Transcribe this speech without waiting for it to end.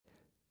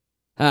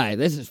Hi,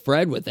 this is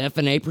Fred with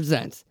FnA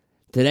Presents.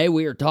 Today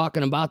we are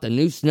talking about the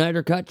new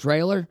Snyder Cut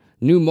trailer,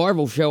 new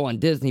Marvel show on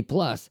Disney+,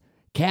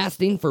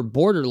 casting for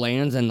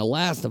Borderlands and The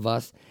Last of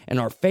Us, and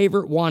our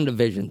favorite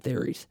WandaVision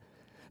theories.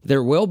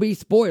 There will be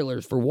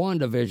spoilers for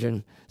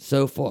WandaVision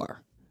so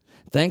far.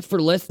 Thanks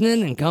for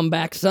listening, and come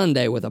back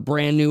Sunday with a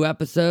brand new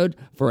episode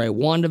for a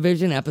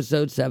WandaVision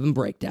Episode 7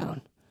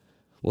 breakdown.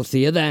 We'll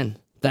see you then.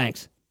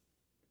 Thanks.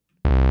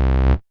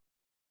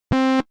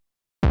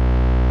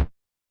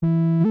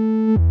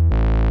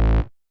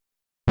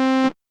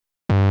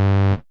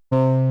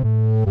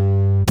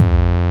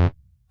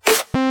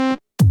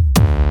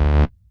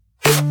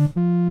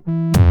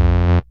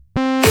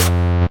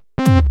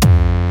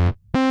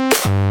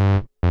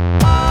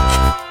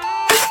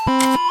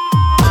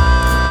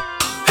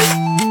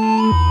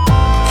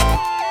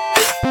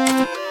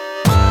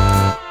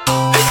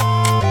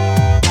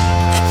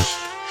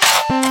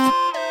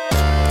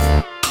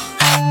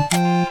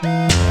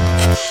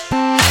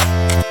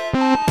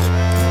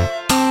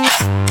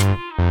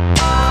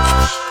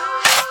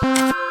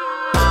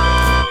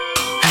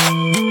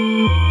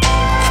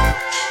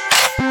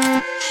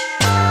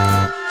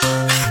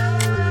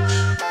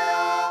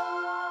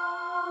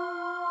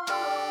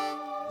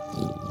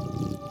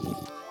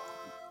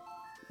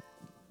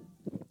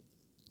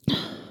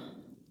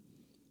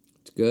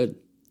 Good.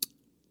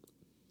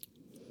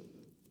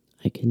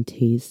 I can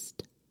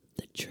taste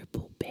the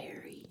triple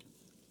berry.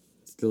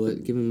 Still,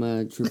 give me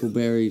my triple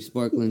berry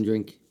sparkling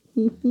drink.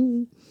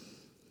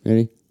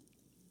 Ready?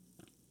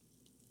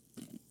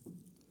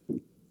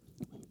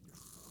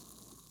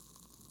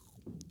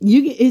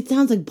 It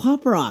sounds like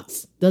Pop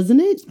Rocks, doesn't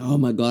it? Oh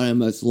my god, I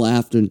must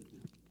laughed and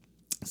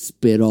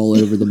spit all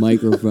over the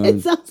microphone.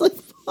 It sounds like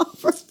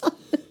Pop Rocks.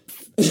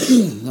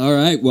 All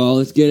right, well,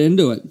 let's get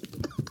into it.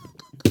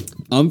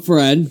 I'm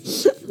Fred.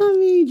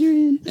 I'm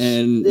Adrian.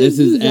 And this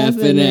is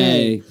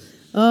FnA.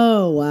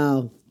 Oh,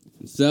 wow.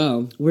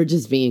 So, we're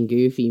just being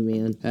goofy,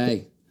 man.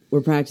 hey. We're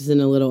practicing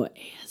a little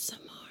ASMR.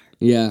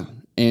 Yeah,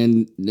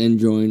 and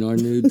enjoying our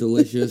new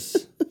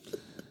delicious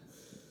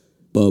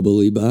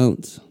bubbly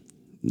bounce.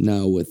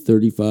 Now with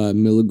 35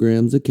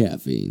 milligrams of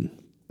caffeine.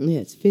 Yeah,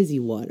 it's fizzy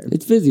water.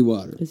 It's fizzy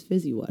water. It's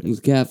fizzy water. It's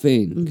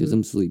caffeine, because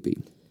I'm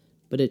sleepy.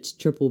 But it's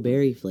triple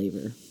berry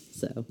flavor,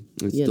 so.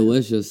 It's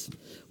delicious.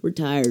 We're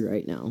tired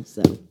right now,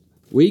 so.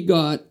 We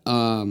got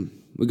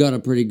a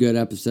pretty good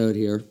episode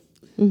here.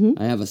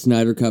 I have a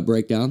Snyder Cut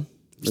breakdown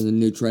for the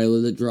new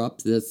trailer that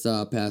dropped this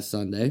past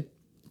Sunday.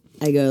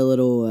 I got a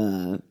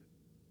little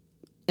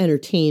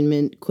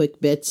entertainment, quick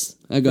bits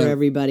for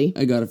everybody.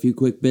 I got a few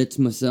quick bits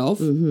myself.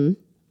 And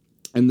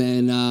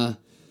then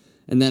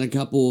a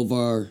couple of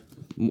our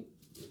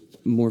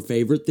more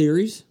favorite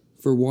theories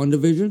for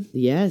WandaVision.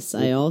 Yes,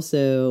 I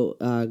also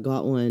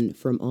got one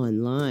from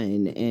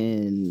online,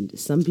 and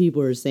some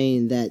people are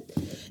saying that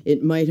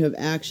it might have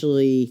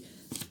actually,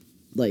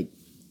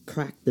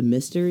 cracked the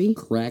mystery.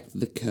 Cracked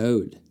the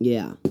code.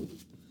 Yeah.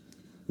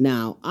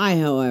 Now, I,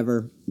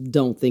 however,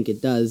 don't think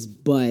it does,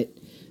 but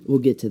we'll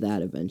get to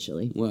that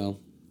eventually.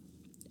 Well,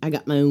 I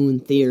got my own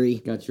theory.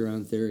 Got your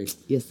own theory.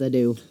 Yes, I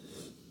do.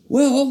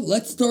 Well,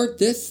 let's start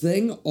this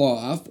thing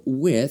off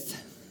with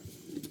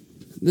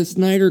the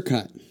Snyder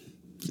Cut.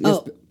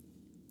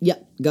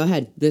 Yep, go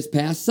ahead. This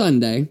past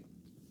Sunday,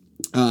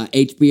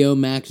 HBO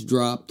Max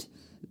dropped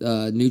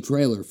a new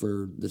trailer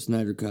for the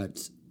Snyder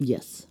Cut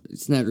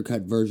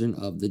version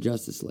of the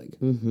Justice League.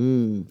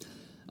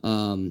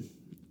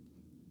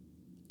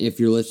 If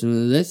you're listening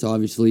to this,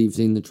 obviously you've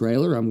seen the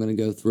trailer. I'm going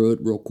to go through it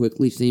real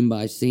quickly, scene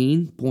by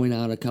scene, point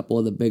out a couple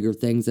of the bigger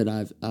things that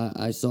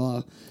I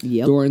saw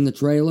during the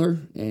trailer,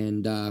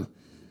 and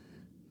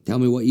tell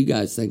me what you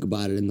guys think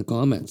about it in the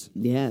comments.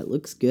 Yeah, it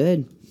looks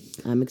good.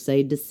 I'm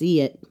excited to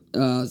see it.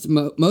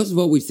 So most of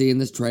what we see in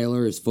this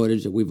trailer is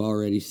footage that we've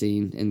already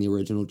seen in the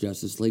original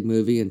Justice League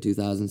movie in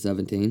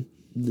 2017.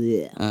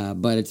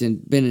 But it's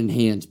been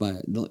enhanced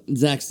by...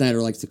 Zack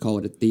Snyder likes to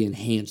call it the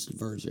enhanced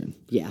version.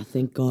 Yeah,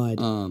 thank God.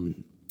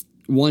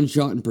 One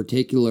shot in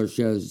particular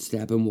shows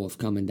Steppenwolf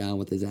coming down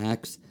with his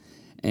axe,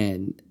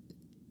 and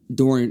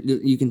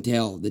you can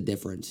tell the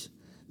difference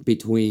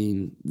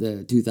between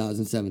the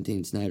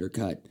 2017 Snyder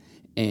Cut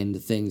and the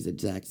things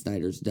that Zack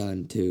Snyder's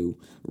done to,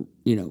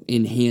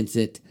 enhance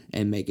it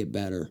and make it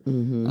better.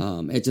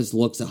 It just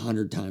looks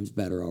 100 times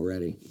better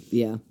already.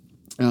 Yeah.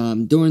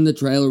 During the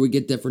trailer, we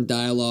get different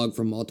dialogue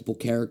from multiple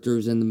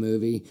characters in the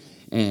movie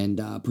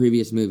and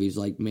previous movies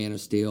like Man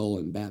of Steel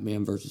and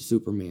Batman vs.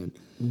 Superman.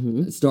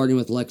 Starting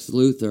with Lex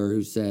Luthor,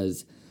 who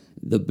says,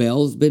 "The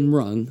bell's been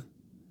rung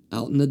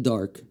out in the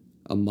dark.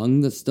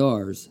 Among the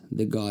stars,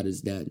 the god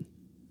is dead."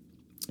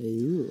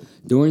 Ooh.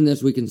 During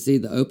this, we can see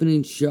the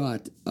opening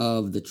shot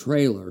of the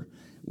trailer,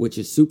 which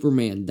is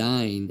Superman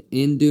dying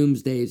in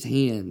Doomsday's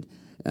hand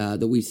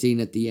that we've seen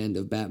at the end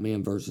of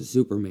Batman vs.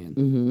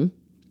 Superman.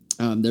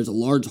 There's a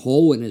large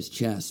hole in his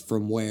chest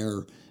from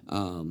where,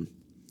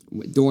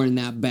 during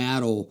that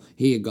battle,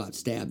 he had got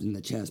stabbed in the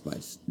chest by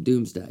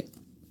Doomsday.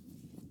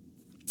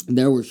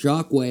 There were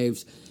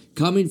shockwaves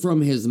coming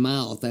from his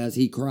mouth as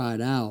he cried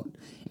out,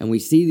 and we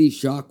see these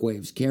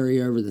shockwaves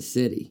carry over the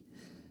city.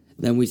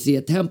 Then we see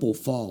a temple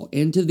fall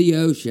into the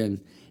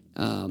ocean.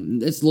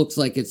 This looks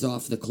like it's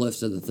off the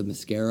cliffs of the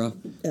Themyscira,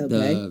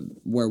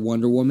 where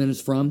Wonder Woman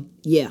is from.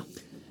 Yeah.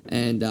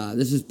 And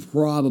this is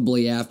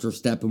probably after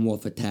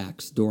Steppenwolf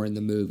attacks during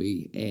the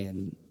movie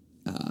and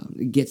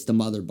gets the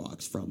mother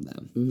box from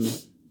them.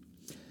 Mm-hmm.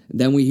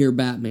 Then we hear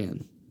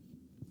Batman.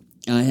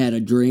 I had a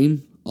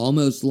dream,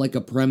 almost like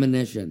a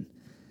premonition.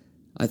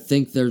 I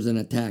think there's an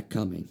attack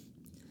coming.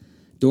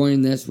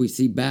 During this, we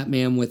see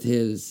Batman with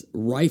his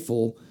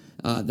rifle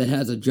that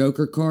has a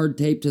Joker card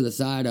taped to the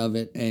side of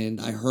it, and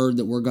I heard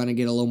that we're going to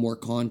get a little more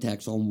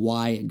context on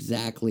why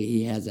exactly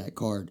he has that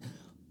card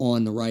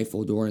on the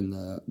rifle during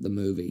the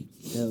movie.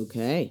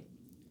 Okay.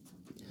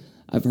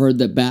 I've heard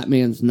that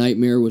Batman's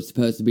nightmare was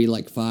supposed to be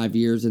like 5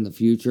 years in the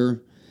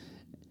future.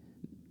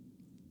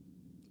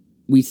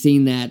 We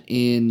seen that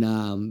in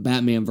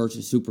Batman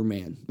versus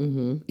Superman.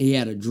 Mm-hmm. He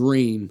had a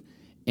dream,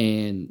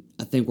 and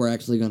I think we're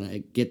actually going to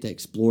get to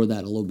explore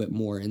that a little bit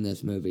more in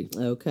this movie.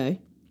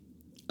 Okay.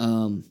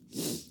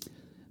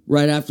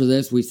 Right after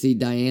this, we see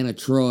Diana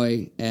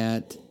Troy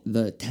at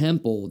the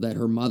temple that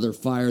her mother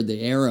fired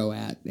the arrow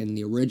at in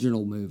the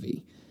original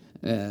movie.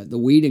 The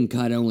Whedon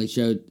cut only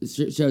showed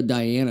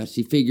Diana.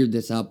 She figured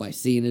this out by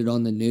seeing it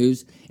on the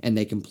news, and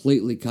they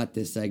completely cut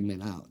this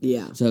segment out.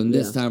 Yeah. So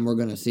this time we're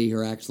going to see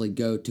her actually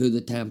go to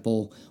the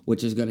temple,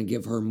 which is going to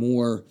give her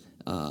more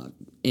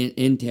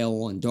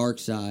intel on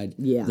Darkseid,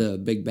 the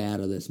big bad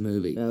of this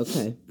movie.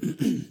 Okay.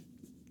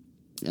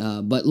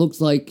 But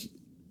looks like,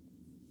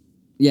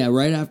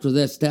 right after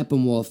this,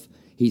 Steppenwolf,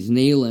 he's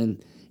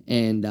kneeling,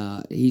 and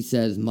he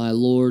says, "My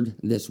lord,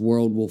 this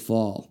world will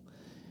fall."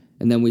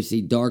 And then we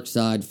see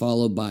Darkseid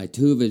followed by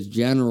two of his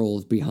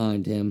generals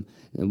behind him,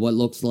 and what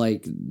looks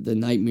like the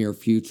nightmare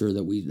future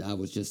that I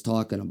was just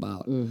talking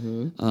about.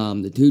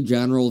 Mm-hmm. The two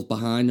generals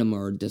behind him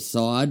are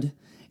Desaad,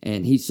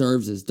 and he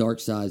serves as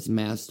Darkseid's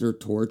master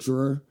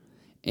torturer,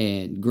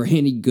 and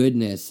Granny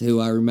Goodness, who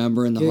I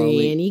remember in the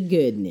Granny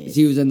Goodness.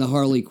 She was in the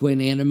Harley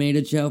Quinn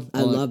animated show.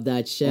 I love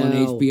that show. On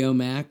HBO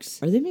Max.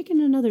 Are they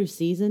making another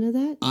season of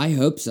that? I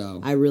hope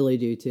so. I really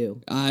do,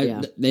 too.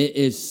 It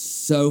is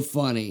so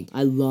funny.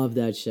 I love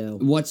that show.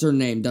 What's her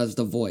name does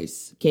the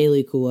voice?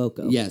 Kaylee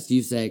Cuoco. Yes,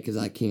 you say it because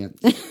I can't.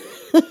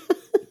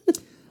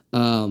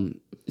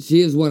 She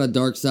is one of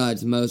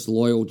Darkseid's most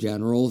loyal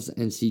generals,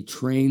 and she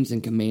trains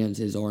and commands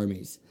his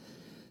armies.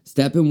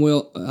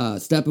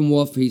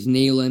 Steppenwolf, he's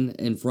kneeling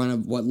in front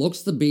of what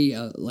looks to be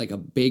like a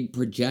big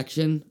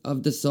projection of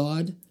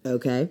Desaad.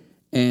 Okay.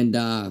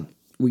 And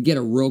we get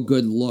a real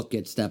good look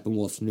at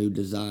Steppenwolf's new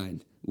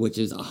design, which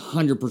is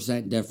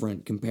 100%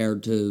 different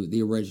compared to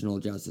the original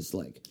Justice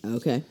League.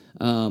 Okay.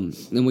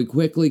 Then we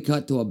quickly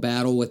cut to a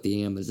battle with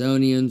the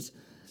Amazonians.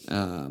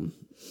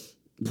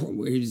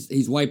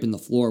 He's wiping the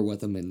floor with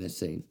them in this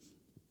scene.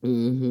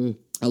 Mm-hmm.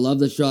 I love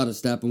the shot of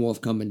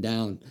Steppenwolf coming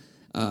down.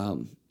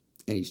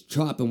 And he's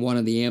chopping one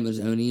of the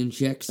Amazonian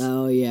chicks.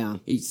 Oh, yeah.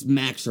 He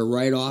smacks her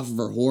right off of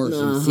her horse,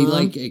 and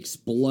she,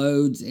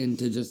 explodes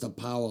into just a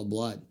pile of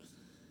blood.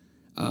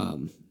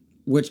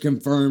 Which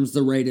confirms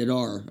the rated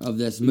R of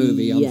this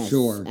movie, I'm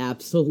sure.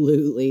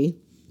 Absolutely.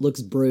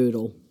 Looks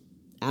brutal.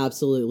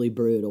 Absolutely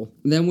brutal.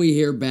 Then we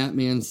hear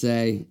Batman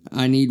say,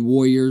 "I need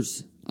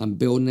warriors. I'm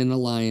building an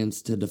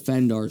alliance to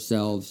defend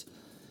ourselves."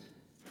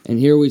 And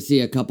here we see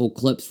a couple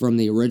clips from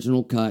the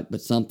original cut,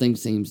 but something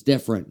seems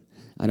different.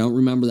 I don't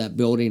remember that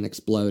building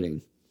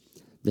exploding.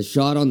 The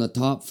shot on the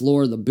top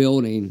floor of the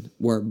building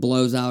where it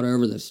blows out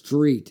over the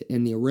street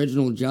in the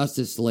original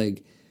Justice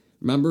League.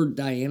 Remember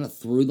Diana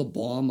threw the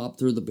bomb up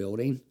through the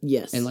building?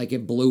 Yes. And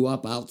it blew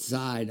up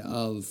outside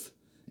of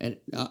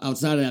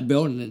that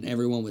building and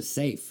everyone was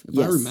safe. If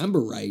I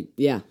remember right.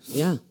 Yeah.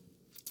 It's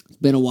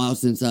been a while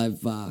since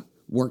I've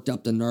worked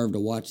up the nerve to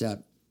watch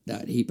that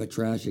heap of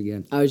trash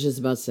again. I was just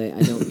about to say,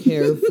 I don't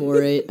care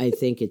for it. I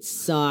think it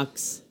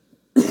sucks.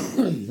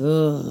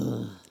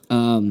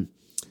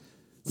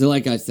 So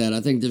like I said,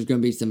 I think there's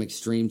going to be some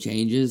extreme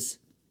changes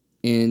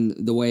in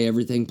the way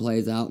everything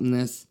plays out in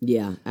this.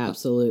 Yeah,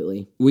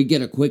 absolutely. We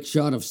get a quick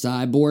shot of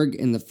Cyborg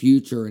in the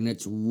future, and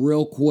it's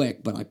real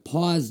quick, but I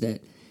paused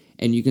it,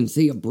 and you can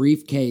see a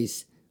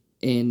briefcase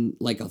in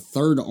a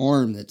third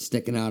arm that's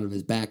sticking out of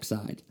his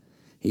backside.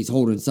 He's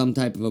holding some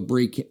type of a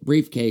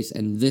briefcase,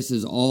 and this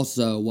is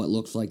also what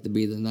looks like to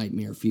be the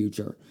nightmare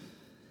future.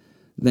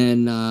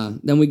 Then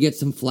we get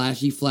some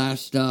flashy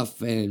flash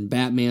stuff and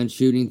Batman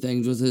shooting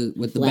things with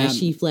the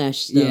flashy flash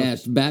stuff. Yeah,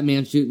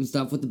 Batman shooting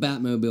stuff with the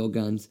Batmobile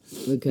guns.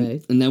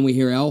 Okay. And then we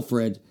hear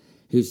Alfred,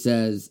 who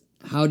says,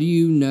 "How do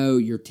you know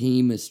your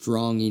team is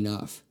strong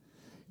enough?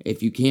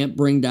 If you can't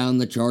bring down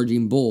the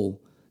charging bull,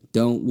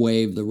 don't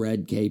wave the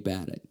red cape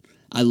at it."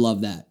 I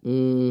love that.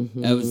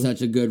 Mm-hmm. That was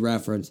such a good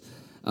reference.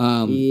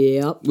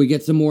 Yep. We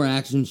get some more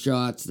action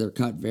shots. They're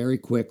cut very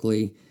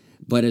quickly.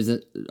 But as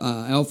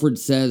Alfred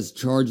says,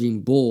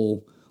 charging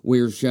bull,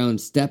 we're shown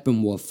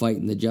Steppenwolf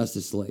fighting the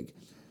Justice League.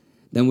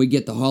 Then we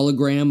get the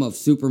hologram of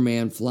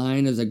Superman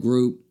flying as a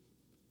group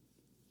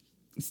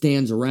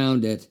stands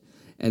around it.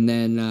 And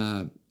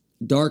then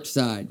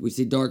Darkseid. We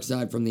see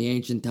Darkseid from the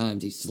ancient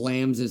times. He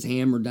slams his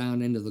hammer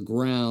down into the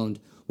ground,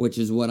 which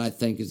is what I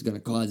think is going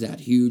to cause that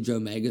huge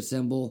Omega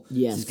symbol.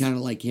 Yes. It's kind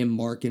of like him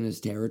marking his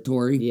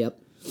territory. Yep.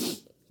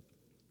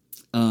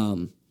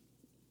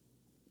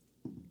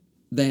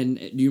 Then,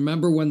 do you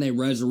remember when they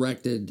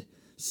resurrected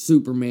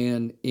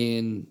Superman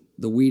in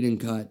the Whedon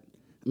cut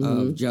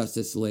of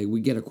Justice League? We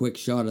get a quick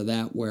shot of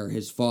that where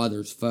his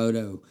father's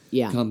photo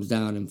comes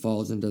down and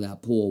falls into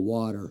that pool of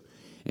water.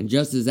 And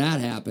just as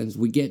that happens,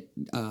 we get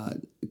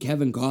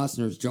Kevin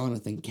Costner's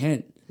Jonathan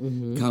Kent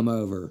come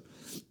over.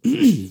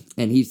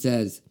 And he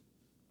says,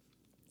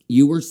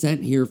 "You were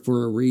sent here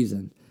for a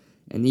reason.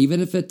 And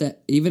even if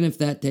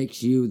that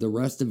takes you the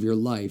rest of your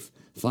life,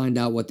 find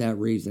out what that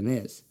reason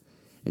is."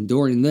 And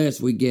during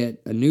this, we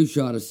get a new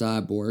shot of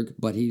Cyborg,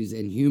 but he's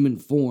in human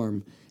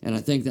form. And I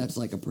think that's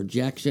like a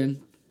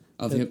projection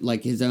of him,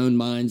 like his own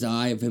mind's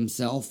eye of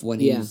himself when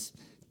he's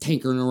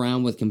tinkering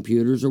around with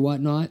computers or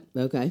whatnot.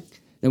 Okay.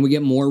 Then we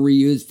get more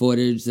reused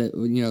footage,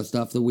 that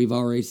stuff that we've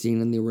already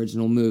seen in the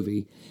original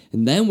movie.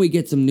 And then we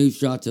get some new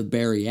shots of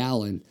Barry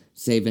Allen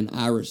saving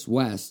Iris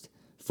West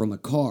from a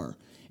car.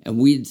 And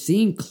we had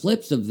seen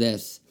clips of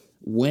this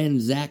when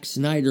Zack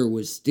Snyder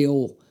was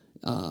still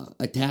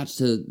attached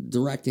to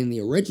directing the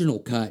original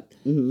cut.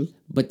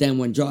 But then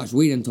when Joss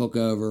Whedon took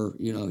over,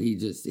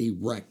 he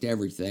wrecked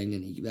everything,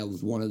 and that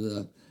was one of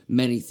the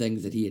many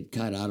things that he had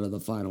cut out of the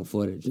final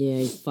footage. Yeah,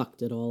 he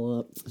fucked it all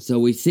up. So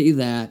we see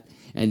that,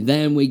 and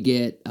then we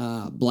get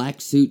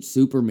Black Suit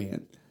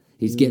Superman.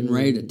 He's getting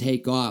ready to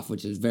take off,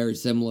 which is very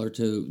similar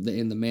to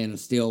in the Man of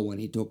Steel when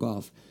he took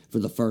off for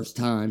the first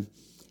time.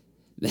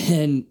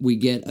 Then we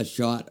get a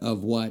shot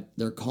of what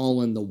they're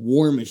calling the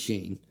War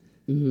Machine,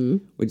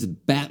 which is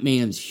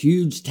Batman's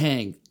huge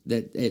tank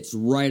that it's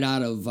right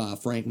out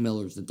of Frank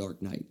Miller's The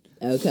Dark Knight.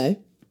 Okay.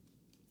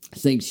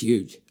 This thing's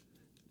huge.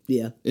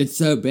 Yeah. It's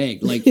so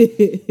big. Like,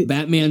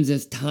 Batman's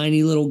this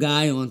tiny little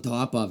guy on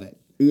top of it.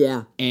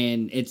 Yeah.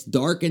 And it's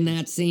dark in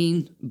that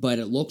scene, but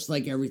it looks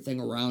like everything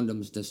around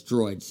him is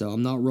destroyed. So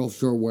I'm not real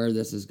sure where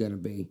this is going to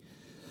be.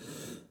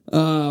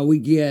 We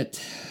get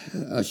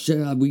a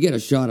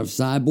shot of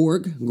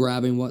Cyborg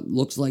grabbing what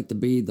looks like to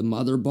be the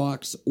mother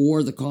box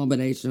or the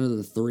combination of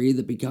the three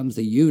that becomes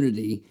the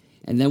Unity.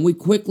 And then we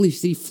quickly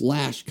see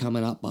Flash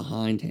coming up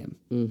behind him.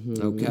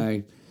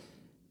 Okay.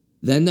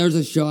 Then there's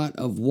a shot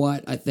of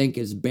what I think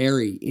is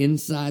Barry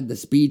inside the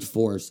Speed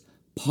Force,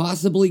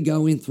 possibly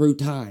going through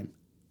time.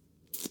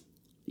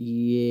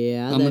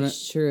 Yeah,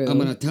 that's true. I'm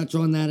going to touch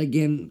on that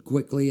again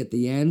quickly at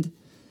the end.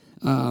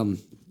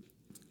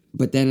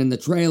 But then in the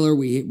trailer,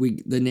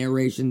 the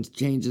narration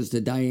changes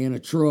to Diana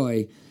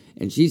Troy,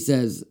 and she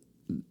says,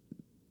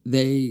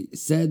 "They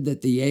said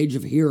that the age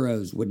of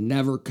heroes would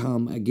never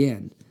come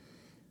again."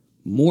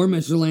 More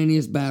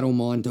miscellaneous battle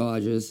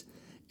montages,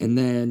 and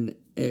then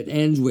it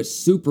ends with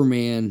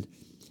Superman.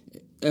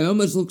 It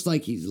almost looks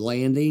like he's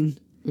landing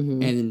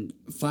and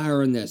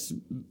firing this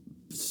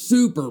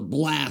super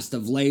blast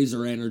of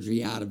laser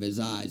energy out of his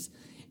eyes.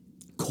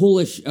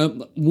 Coolest,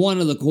 one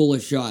of the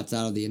coolest shots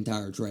out of the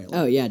entire trailer.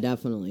 Oh, yeah,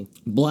 definitely.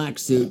 Black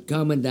suit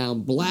coming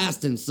down,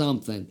 blasting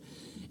something.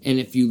 And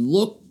if you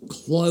look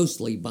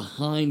closely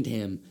behind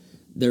him,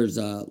 there's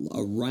a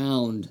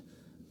round,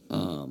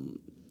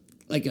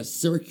 like a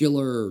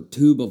circular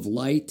tube of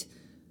light.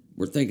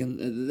 We're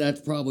thinking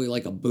that's probably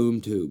like a boom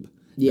tube.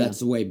 Yeah. That's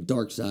the way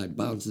Darkseid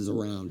bounces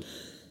around.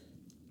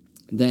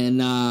 Then,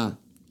 then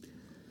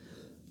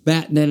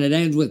it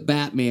ends with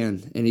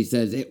Batman, and he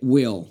says, "It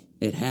will.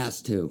 It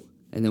has to."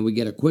 And then we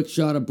get a quick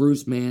shot of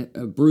Bruce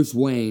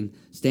Wayne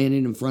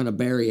standing in front of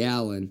Barry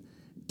Allen,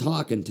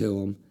 talking to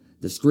him.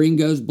 The screen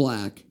goes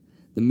black,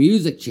 the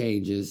music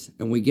changes,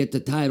 and we get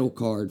the title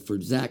card for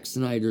Zack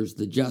Snyder's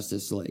The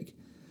Justice League.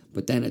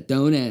 But then it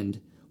don't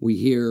end. We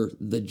hear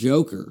the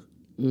Joker,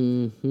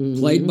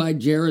 played by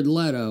Jared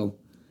Leto.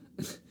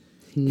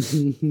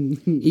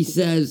 He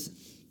says,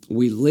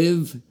 "We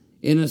live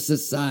in a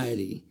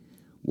society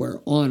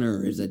where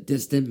honor is a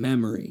distant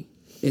memory.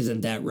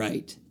 Isn't that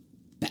right,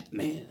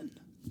 Batman?"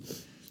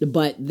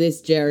 But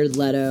this Jared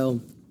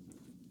Leto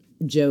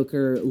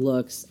Joker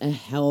looks a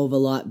hell of a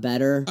lot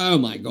better. Oh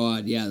my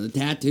god, yeah, the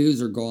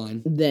tattoos are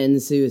gone. Than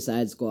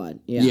Suicide Squad,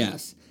 yeah.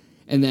 Yes.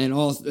 And then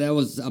also, that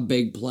was a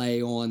big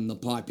play on the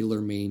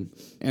popular meme.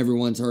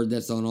 Everyone's heard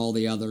this on all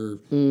the other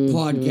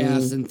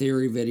podcasts and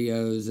theory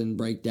videos and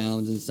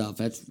breakdowns and stuff.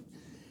 That's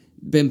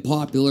been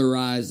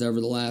popularized over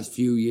the last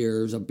few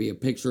years. It'll be a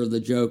picture of the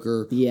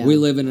Joker. Yeah. We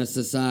live in a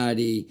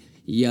society,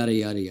 yada,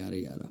 yada, yada,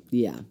 yada.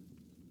 Yeah.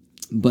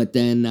 But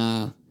then,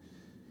 I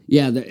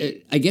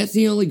guess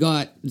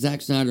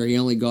Zack Snyder, he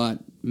only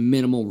got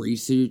minimal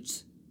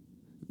reshoots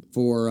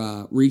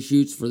for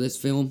this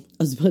film.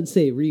 I was about to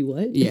say,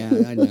 what?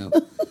 Yeah, I know.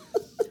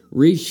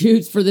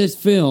 Reshoots for this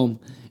film,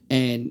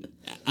 and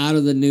out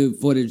of the new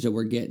footage that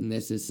we're getting,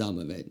 this is some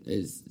of it,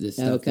 is this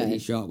stuff that he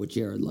shot with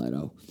Jared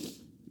Leto.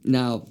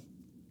 Now,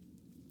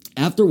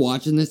 after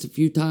watching this a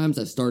few times,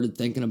 I started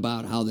thinking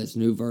about how this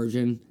new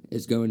version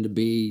is going to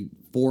be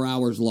 4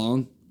 hours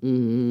long.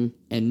 And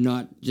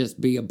not just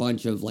be a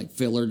bunch of like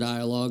filler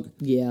dialogue.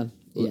 Yeah.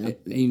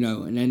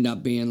 and end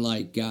up being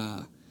like,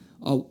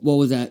 what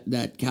was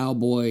that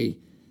cowboy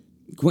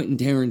Quentin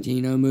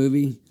Tarantino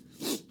movie?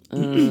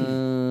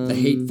 The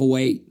Hateful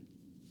Eight.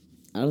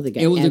 I don't think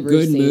it was a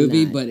good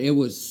movie, that. but it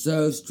was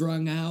so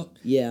strung out.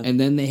 Yeah. And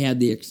then they had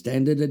the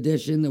extended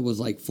edition that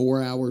was like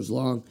 4 hours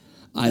long.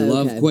 I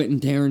love Quentin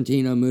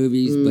Tarantino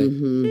movies, but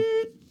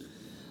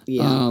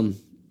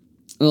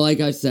like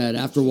I said,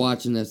 after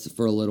watching this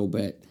for a little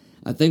bit,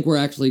 I think we're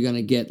actually going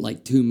to get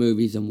like 2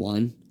 movies in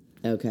one.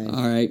 Okay.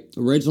 All right.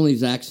 Originally,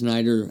 Zack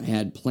Snyder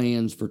had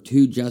plans for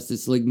 2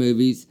 Justice League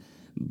movies,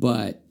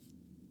 but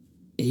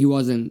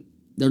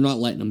they're not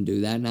letting him do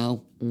that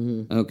now.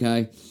 Mm-hmm.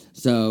 Okay.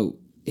 So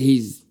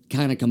he's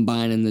kind of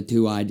combining the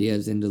 2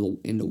 ideas into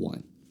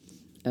one.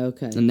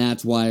 Okay. And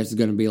that's why it's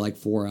going to be like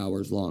 4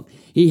 hours long.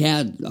 He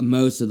had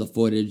most of the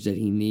footage that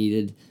he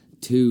needed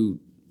to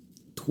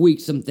tweak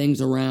some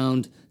things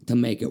around to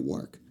make it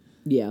work.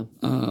 Yeah.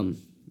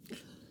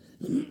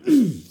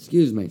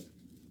 Excuse me.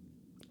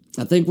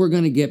 I think we're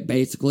going to get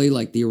basically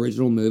like the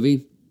original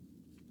movie.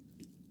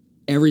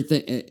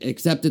 Everything,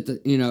 except that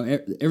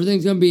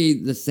everything's going to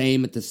be the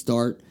same at the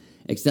start,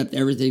 except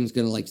everything's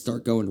going to like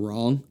start going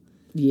wrong.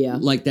 Yeah.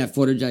 Like that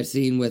footage I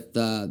seen with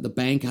the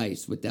bank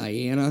heist with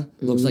Diana.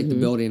 Looks like the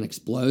building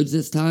explodes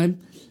this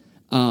time.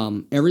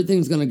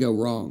 Everything's going to go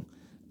wrong.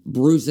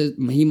 Bruce,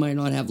 he might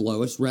not have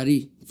Lois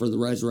ready for the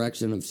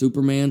resurrection of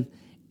Superman,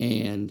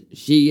 and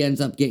she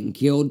ends up getting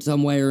killed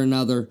some way or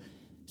another.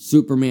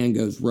 Superman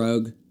goes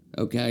rogue,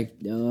 okay?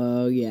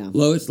 Oh, yeah.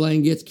 Lois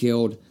Lane gets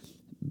killed.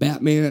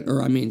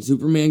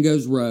 Superman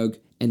goes rogue,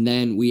 and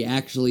then we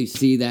actually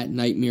see that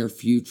nightmare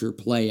future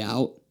play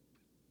out.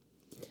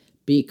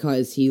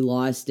 Because he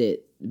lost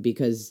it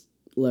because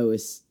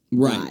Lois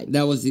died.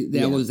 That was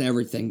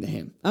everything to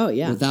him. Oh,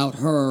 yeah. Without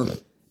her,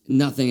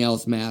 nothing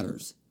else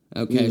matters.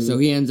 Okay, so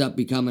he ends up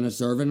becoming a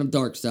servant of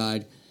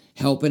Darkseid,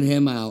 helping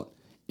him out,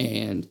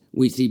 and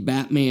we see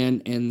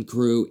Batman and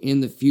crew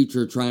in the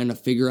future trying to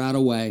figure out a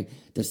way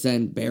to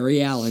send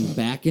Barry Allen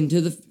back in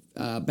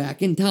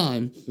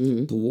time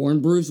to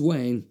warn Bruce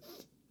Wayne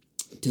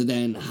to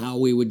then how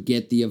we would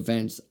get the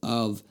events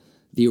of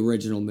the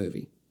original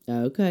movie.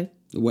 Okay.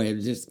 The way to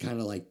just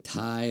kind of like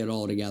tie it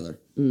all together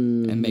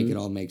and make it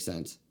all make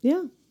sense.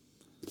 Yeah.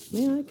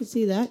 Yeah, I can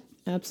see that.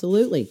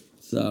 Absolutely.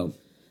 So.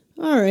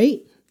 All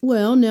right.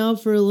 Well, now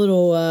for a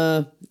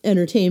little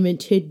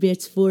entertainment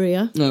tidbits for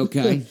you.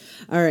 Okay.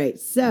 All right.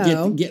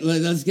 So.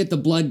 Let's get the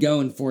blood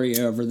going for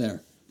you over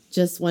there.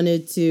 Just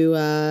wanted to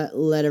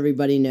let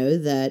everybody know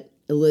that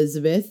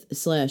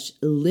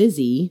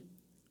Elizabeth/Lizzie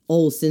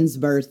Olsen's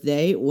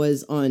birthday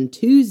was on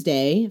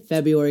Tuesday,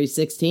 February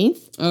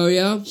 16th. Oh,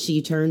 yeah?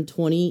 She turned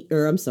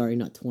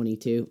not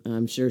 22.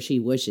 I'm sure she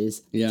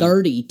wishes. Yeah.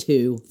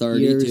 32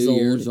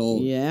 years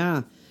old.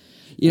 Yeah.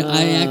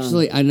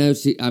 I know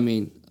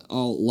a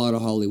lot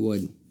of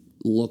Hollywood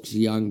looks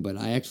young, but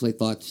I actually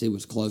thought she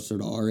was closer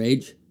to our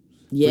age.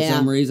 Yeah. For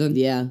some reason.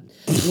 Yeah.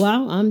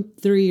 Well, I'm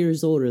 3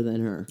 years older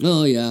than her.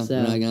 Oh, yeah. So.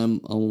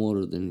 I'm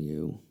older than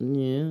you.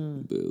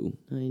 Yeah. Boo.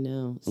 I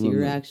know. So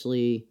you're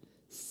actually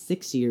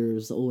 6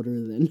 years older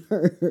than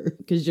her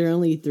because you're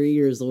only 3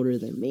 years older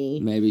than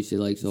me. Maybe she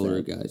likes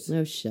older guys.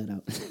 No, shut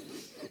up.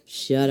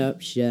 Shut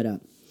up.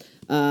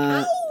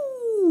 Ow,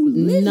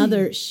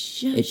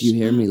 if you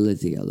hear me,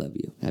 Lizzie, I love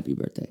you. Happy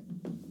birthday.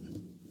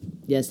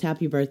 Yes,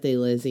 happy birthday,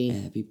 Lizzie.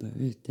 Happy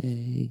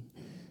birthday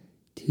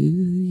to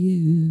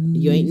you.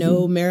 You ain't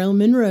no Marilyn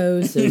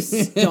Monroe, so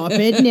stop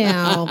it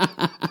now.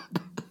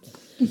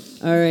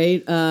 All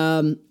right.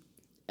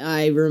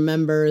 I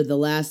remember the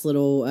last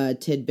little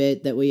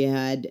tidbit that we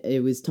had.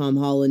 It was Tom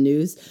Holland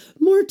news.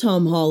 More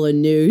Tom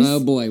Holland news. Oh,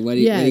 boy. What do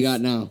you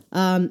got now?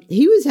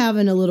 He was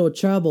having a little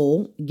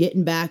trouble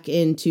getting back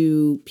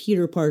into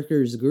Peter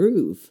Parker's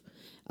groove.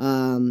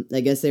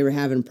 I guess they were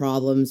having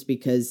problems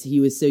because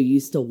he was so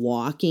used to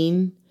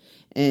walking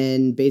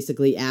and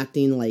basically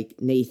acting like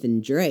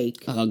Nathan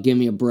Drake. Oh, give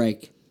me a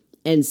break.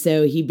 And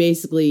so he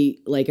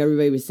basically, like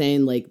everybody was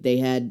saying, like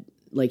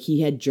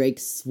he had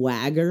Drake's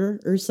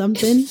swagger or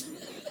something.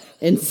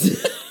 And so,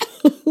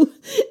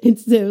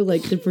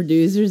 like the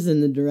producers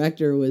and the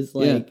director was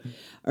like,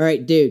 all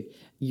right, dude,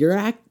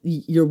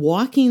 you're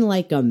walking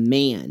like a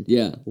man.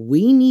 Yeah.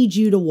 We need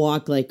you to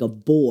walk like a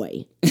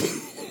boy.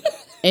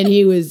 And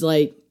he was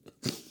like,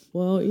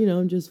 well,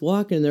 I'm just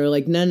walking. They're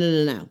like,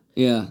 no.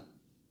 Yeah.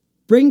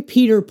 Bring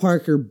Peter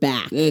Parker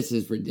back. This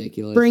is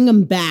ridiculous. Bring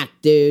him back,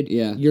 dude.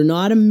 Yeah. You're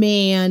not a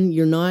man.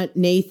 You're not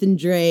Nathan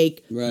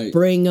Drake. Right.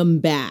 Bring him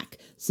back.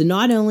 So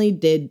not only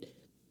did,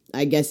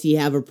 I guess, he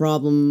have a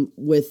problem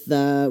with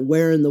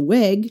wearing the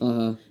wig,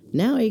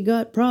 now he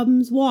got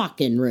problems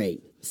walking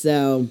right.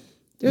 So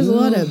there's a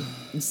lot of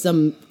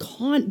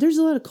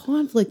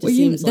conflict, it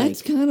seems like.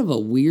 That's kind of a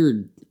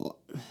weird,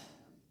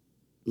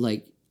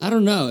 like, I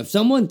don't know. If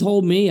someone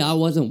told me I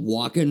wasn't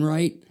walking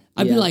right,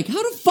 I'd be like,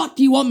 how the fuck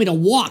do you want me to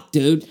walk,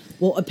 dude?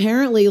 Well,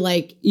 apparently,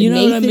 like,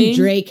 Nathan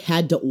Drake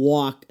had to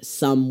walk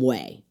some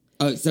way.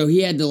 Oh, so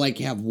he had to, like,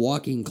 have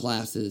walking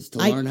classes to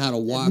learn how to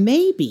walk.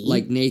 Maybe.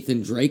 Like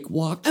Nathan Drake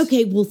walks?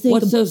 Okay, well,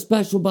 What's so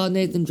special about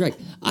Nathan Drake?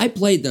 I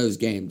played those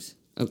games,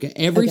 Okay,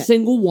 every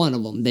single one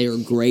of them. They are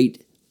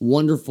great,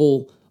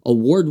 wonderful,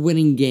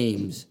 award-winning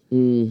games.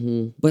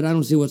 Mm-hmm. But I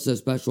don't see what's so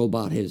special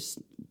about his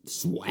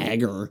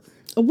swagger.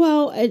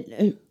 Well,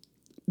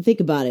 think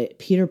about it.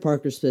 Peter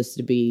Parker's supposed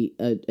to be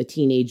a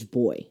teenage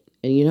boy.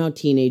 And you know how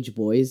teenage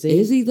boys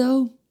Is he,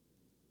 though?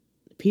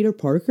 Peter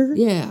Parker?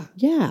 Yeah.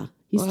 Yeah.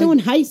 He's still in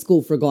high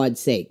school, for God's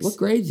sakes. What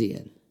grade's he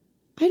in?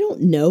 I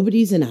don't know, but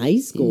he's in high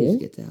school. He needs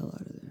to get the hell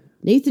out of there.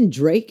 Nathan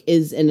Drake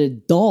is an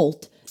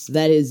adult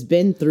that has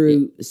been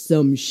through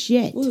some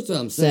shit. Well, that's what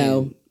I'm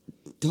saying.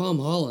 Tom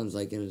Holland's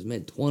like in his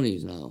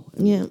mid-20s now.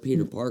 And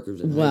Peter Parker's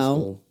in high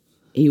school.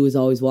 He was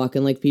always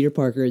walking like Peter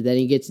Parker. Then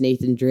he gets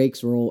Nathan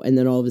Drake's role. And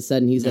then all of a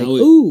sudden he's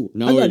ooh,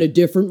 I got a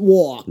different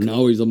walk.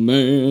 Now he's a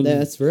man.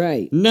 That's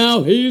right.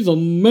 Now he's a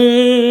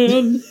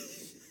man.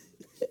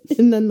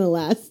 And then the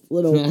last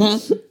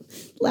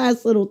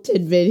little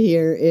tidbit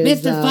here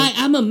is... Mr. Fight,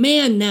 I'm a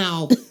man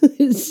now.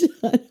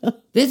 Shut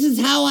up. This is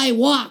how I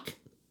walk.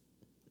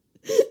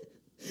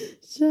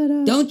 Shut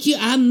up. Don't you...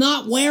 I'm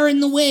not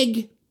wearing the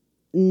wig.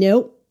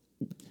 Nope.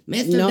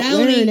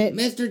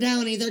 Mr.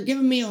 Downey, they're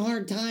giving me a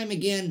hard time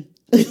again.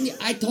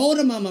 I told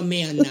him I'm a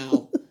man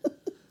now.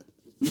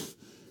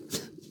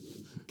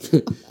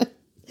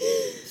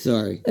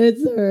 Sorry.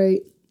 It's all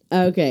right.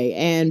 Okay,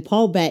 and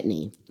Paul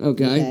Bettany.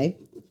 Okay.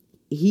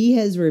 He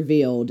has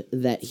revealed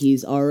that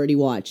he's already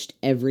watched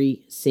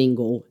every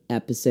single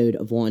episode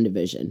of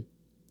WandaVision.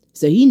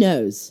 So he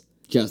knows.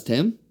 Just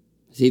him?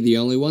 Is he the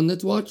only one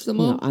that's watched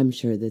them all? No, I'm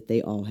sure that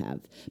they all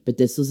have. But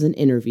this was an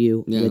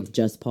interview with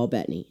just Paul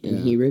Bettany.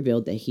 And he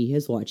revealed that he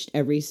has watched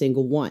every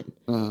single one.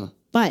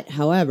 But,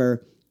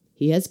 however,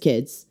 he has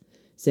kids.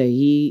 So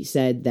he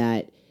said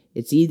that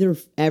it's either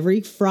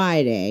every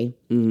Friday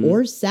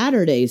or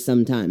Saturday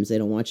sometimes. They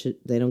don't watch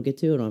it. They don't get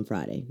to it on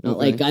Friday. Not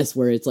like us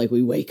where it's like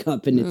we wake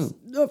up and it's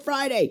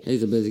Friday.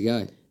 He's a busy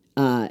guy.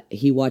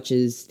 He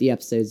watches the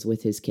episodes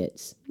with his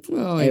kids.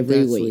 Well,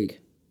 every week. Sweet.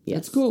 Yes.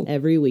 That's cool.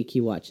 Every week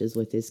he watches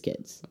with his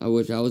kids. I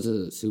wish I was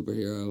a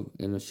superhero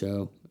in a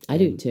show. I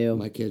do too.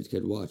 My kids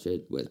could watch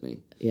it with me.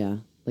 Yeah.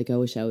 Like I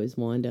wish I was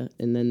Wanda.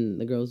 And then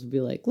the girls would be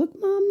like, look,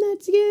 Mom,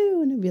 that's you.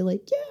 And I'd be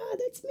like, yeah,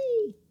 that's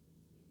me.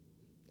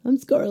 I'm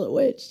Scarlet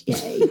Witch.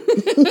 Yay.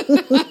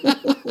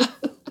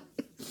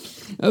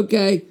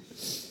 Okay.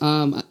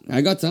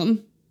 I got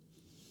something.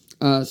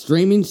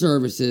 Streaming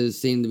services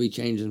seem to be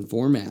changing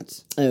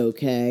formats.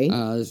 Okay.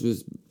 This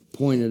was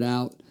pointed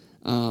out.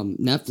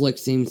 Netflix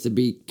seems to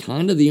be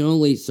kind of the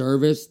only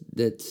service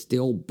that's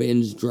still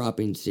binge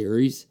dropping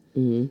series.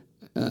 Mm-hmm.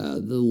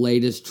 The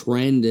latest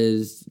trend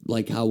is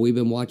like how we've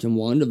been watching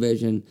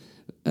WandaVision,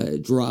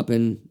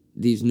 dropping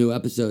these new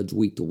episodes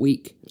week to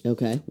week.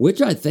 Okay.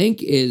 Which I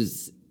think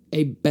is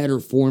a better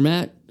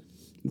format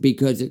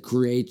because it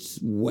creates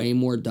way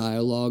more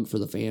dialogue for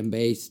the fan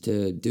base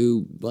to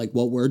do like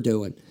what we're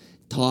doing.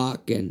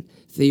 Talk and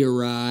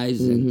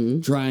theorize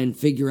and try and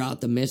figure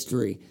out the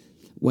mystery.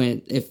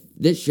 If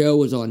this show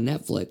was on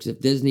Netflix, if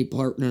Disney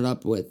partnered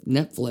up with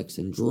Netflix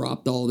and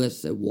dropped all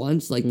this at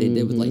once, like they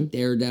did with like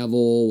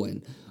Daredevil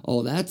and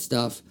all that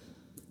stuff,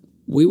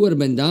 we would have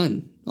been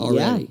done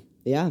already.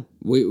 Yeah.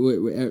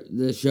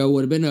 The show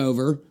would have been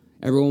over.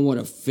 Everyone would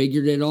have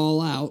figured it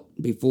all out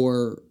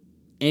before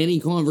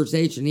any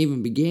conversation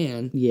even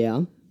began.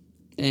 Yeah.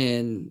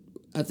 And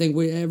I think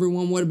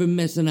everyone would have been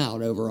missing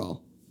out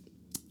overall.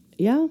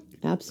 Yeah,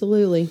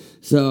 absolutely.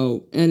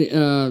 So, and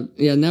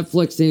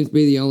Netflix seems to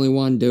be the only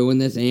one doing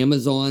this.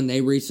 Amazon, they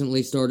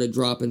recently started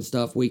dropping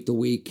stuff week to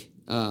week.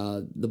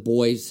 The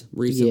Boys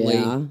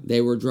recently,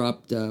 they were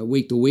dropped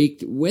week to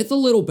week with a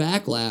little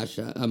backlash,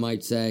 I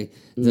might say.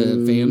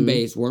 The fan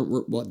base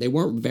they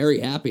weren't very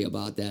happy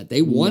about that.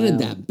 They wanted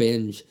that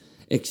binge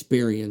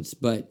experience,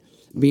 but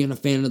being a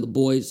fan of The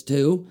Boys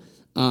too,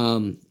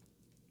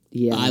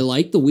 I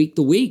like the week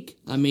to week.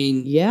 I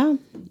mean,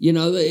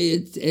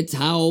 it's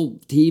how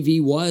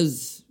TV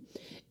was.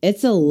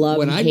 It's a love.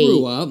 When I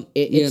grew up,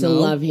 it's a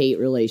love-hate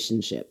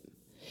relationship.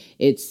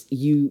 It's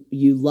you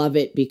love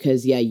it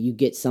because you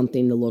get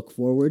something to look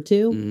forward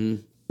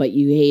to, but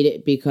you hate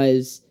it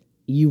because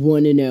you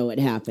want to know what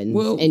happens,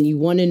 and you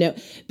want to know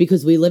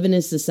because we live in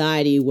a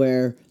society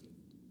where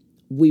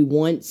we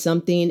want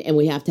something and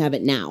we have to have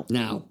it now.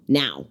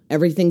 Now.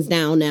 Everything's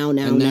now. And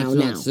that's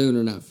not soon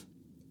enough.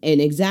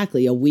 And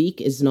exactly, a week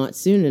is not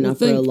soon enough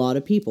for a lot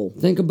of people.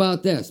 Think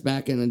about this.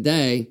 Back in the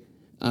day,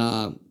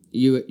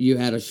 you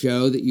had a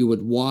show that you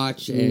would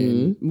watch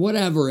and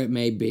whatever it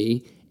may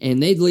be,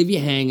 and they'd leave you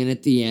hanging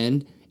at the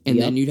end, and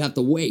then you'd have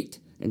to wait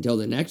until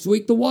the next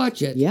week to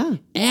watch it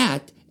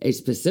at a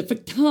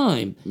specific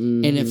time.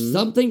 And if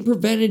something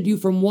prevented you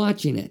from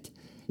watching it,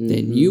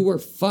 then you were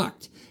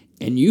fucked.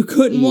 And you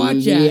couldn't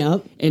watch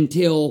it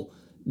until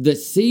the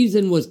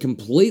season was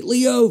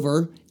completely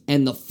over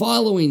and the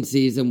following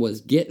season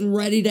was getting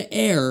ready to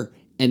air,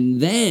 and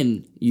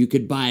then you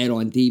could buy it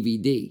on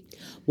DVD.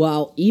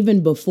 Well,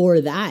 even before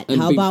that,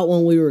 how about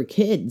when we were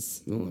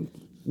kids?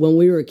 When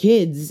we were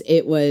kids,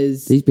 it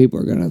was... These people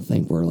are going to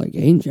think we're like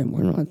ancient.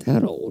 We're not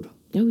that old.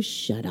 Oh,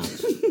 shut up.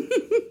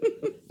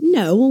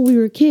 No, when we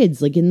were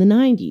kids, like in the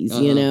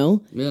 90s, you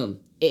know? Yeah.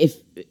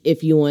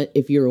 if you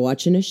were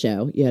watching a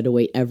show, you had to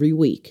wait every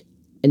week.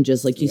 And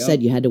just like you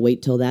said, you had to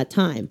wait till that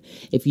time.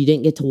 If you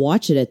didn't get to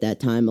watch it at that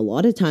time, a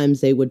lot of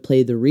times they would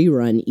play the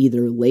rerun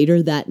either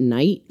later that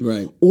night,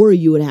 right? Or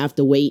you would have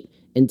to wait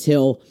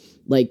until,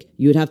 like,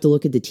 you would have to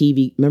look at the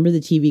TV. Remember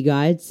the TV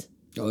guides?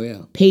 Oh,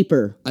 yeah.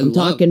 Paper. I'm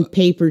talking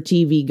paper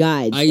TV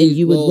guides. And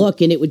you would look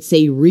and it would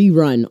say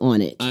rerun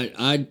on it.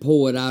 I'd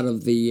pull it out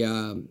of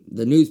the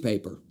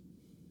newspaper.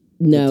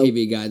 No. The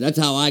TV guide. That's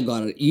how I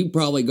got it. You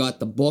probably got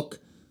the book.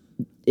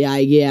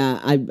 Yeah.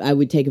 I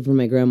would take it from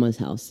my grandma's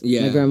house.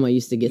 Yeah, my grandma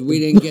used to get. We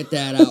didn't get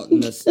that out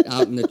in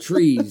the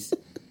trees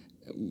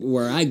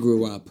where I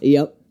grew up.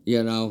 Yep.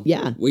 You know.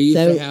 Yeah. We used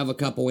to have a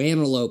couple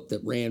antelope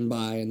that ran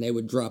by, and they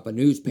would drop a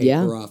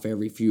newspaper off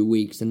every few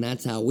weeks, and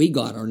that's how we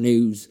got our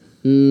news.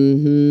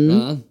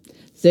 Mm-hmm.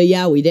 So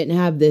yeah, we didn't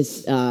have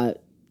this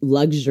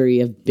luxury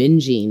of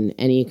binging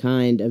any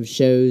kind of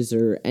shows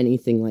or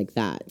anything like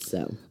that.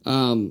 So.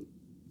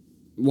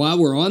 While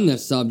we're on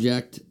this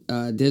subject,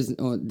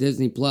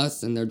 Disney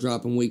Plus, and they're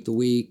dropping week to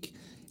week,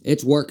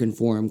 it's working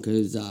for them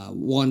because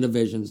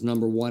WandaVision's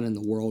 #1 in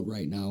the world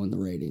right now in the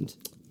ratings.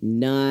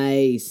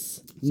 Nice.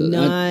 So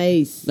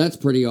nice. That's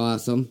pretty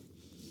awesome.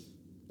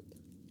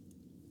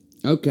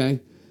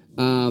 Okay.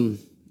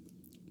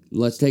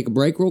 Let's take a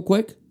break real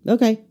quick.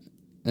 Okay.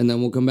 And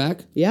then we'll come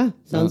back? Yeah,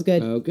 sounds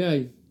good.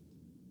 Okay.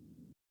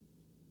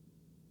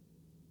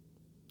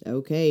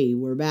 Okay,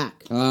 we're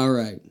back. All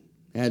right.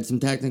 Had some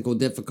technical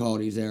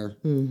difficulties there.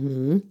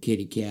 Mm-hmm.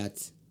 Kitty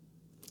cats.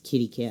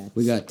 Kitty cats.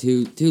 We got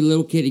two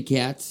little kitty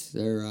cats.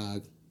 They're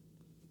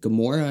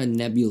Gamora and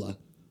Nebula.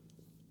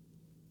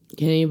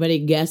 Can anybody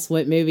guess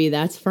what movie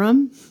that's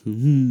from? I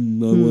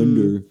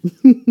wonder.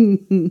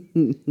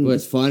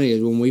 What's funny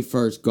is when we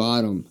first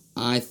got them,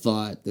 I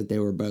thought that they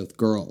were both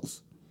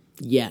girls.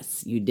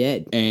 Yes, you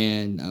did.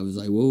 And I was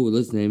like, whoa,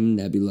 let's name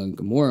them Nebula and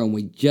Gamora. And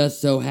we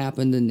just so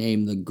happened to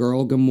name the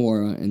girl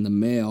Gamora and the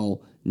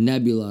male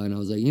Nebula. And I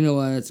was like, you know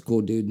what? That's a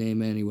cool dude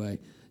name anyway.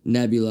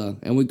 Nebula.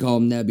 And we call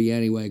him Nebby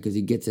anyway because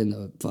he gets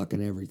into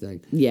fucking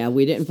everything. Yeah,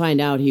 we didn't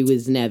find out he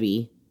was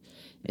Nebby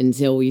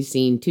until we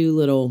seen two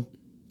little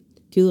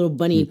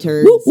bunny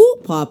turds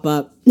pop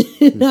up.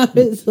 And I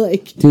was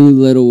like... Two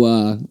little,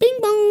 bing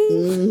bong.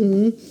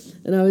 Mm-hmm.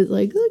 And I was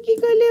like, look, you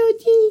got little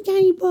teeny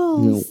tiny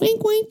balls.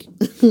 Wink, wink.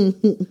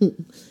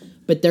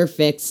 But they're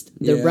fixed.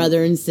 They're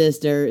brother and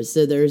sister,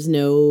 so there's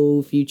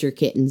no future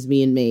kittens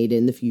being made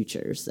in the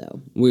future,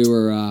 so. We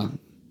were,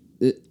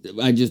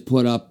 I just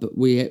put up,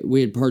 we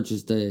had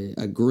purchased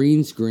a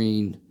green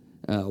screen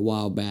a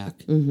while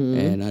back,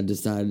 and I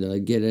decided to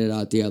get it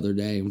out the other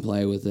day and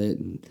play with it,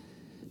 and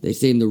they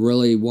seem to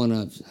really want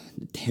to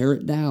tear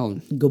it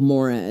down.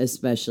 Gamora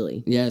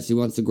especially. Yes, he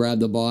wants to grab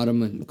the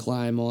bottom and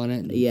climb on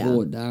it and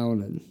pull it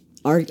down. And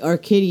Our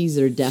kitties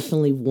are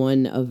definitely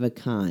one of a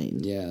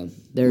kind. Yeah.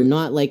 They're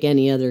not like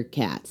any other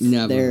cats.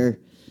 Never.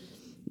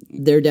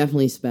 They're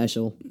definitely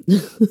special.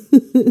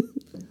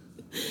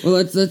 Well,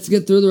 let's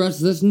get through the rest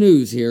of this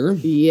news here.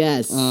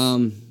 Yes.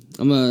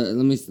 let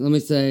me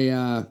say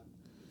I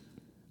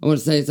want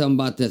to say something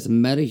about this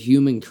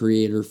metahuman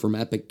creator from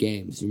Epic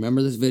Games. You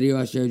remember this video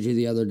I showed you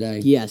the other day?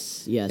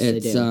 Yes, I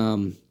it's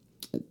do.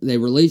 They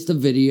released a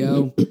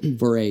video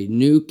for a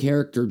new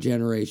character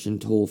generation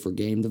tool for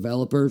game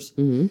developers,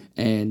 and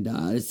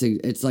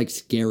it's like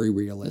scary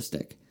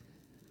realistic.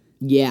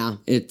 Yeah.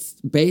 It's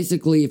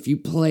basically if you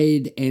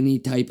played any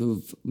type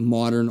of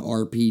modern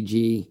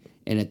RPG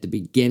and at the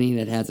beginning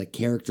it has a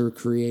character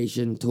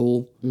creation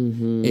tool,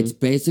 it's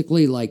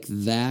basically like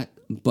that,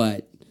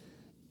 but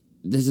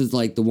this is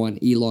like the one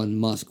Elon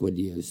Musk would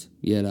use,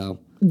 you know?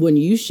 When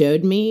you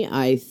showed me,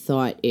 I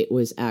thought it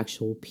was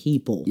actual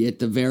people. At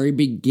the very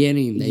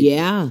beginning,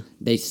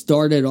 they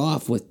started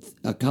off with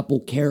a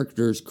couple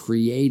characters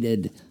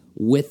created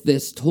with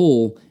this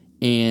tool,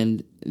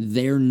 and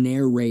they're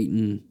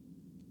narrating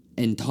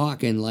and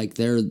talking like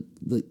they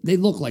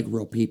look like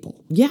real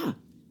people. Yeah.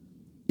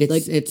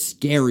 It's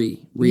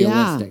scary,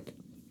 realistic.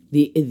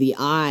 Yeah. The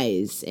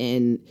eyes,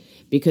 and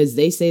because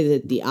they say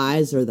that the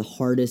eyes are the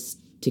hardest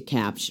to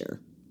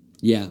capture.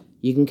 Yeah.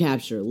 You can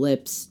capture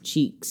lips,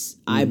 cheeks,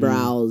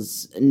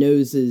 eyebrows,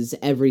 noses,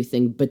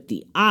 everything, but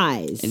the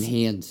eyes. And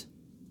hands.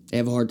 They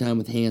have a hard time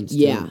with hands, too.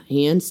 Yeah,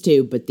 hands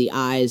too, but the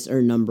eyes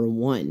are number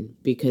one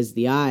because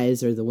the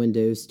eyes are the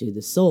windows to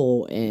the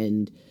soul,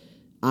 and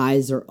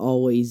eyes are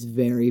always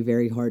very,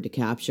 very hard to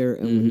capture.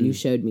 And when you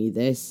showed me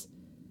this,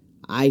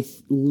 I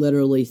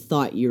literally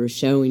thought you were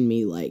showing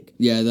me like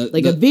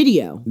a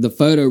video. The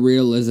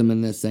photorealism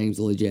in this thing's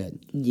legit.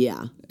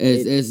 Yeah.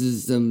 This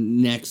is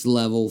some next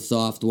level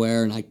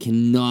software, and I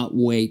cannot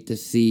wait to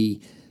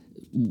see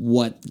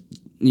what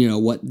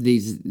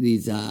these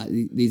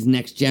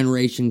next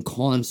generation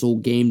console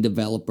game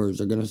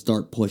developers are going to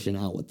start pushing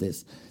out with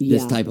this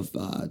type of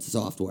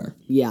software.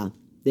 Yeah.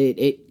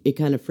 It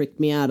kind of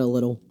freaked me out a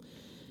little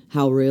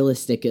how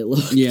realistic it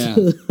looked. Yeah.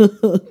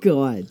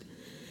 God.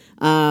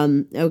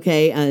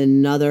 Okay,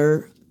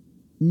 another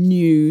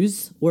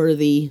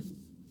newsworthy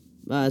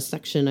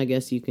section, I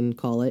guess you can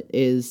call it,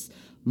 is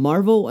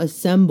Marvel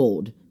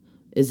Assembled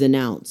is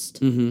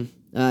announced.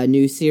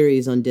 new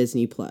series on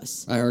Disney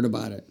Plus. I heard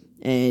about it.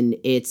 And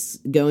it's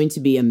going to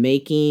be a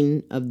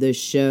making of the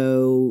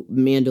show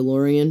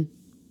Mandalorian,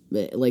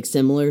 like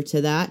similar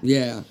to that.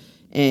 Yeah.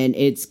 And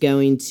it's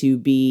going to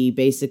be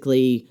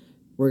basically,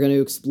 we're going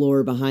to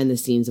explore behind the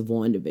scenes of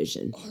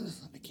WandaVision. Oh,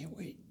 I can't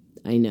wait.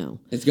 I know.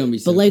 It's going to be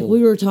so But like cool.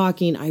 we were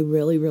talking, I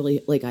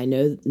really, like I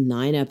know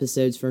 9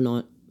 episodes for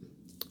WandaVision.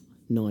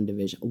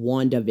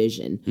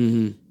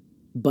 Mm-hmm.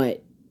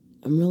 But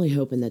I'm really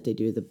hoping that they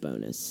do the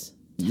bonus.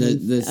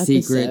 The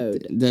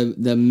secret,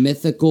 the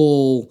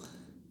mythical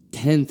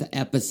 10th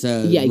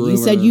episode. Yeah, rumor. you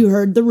said you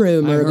heard the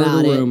rumor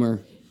about it.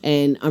 Rumor.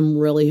 And I'm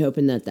really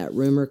hoping that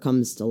rumor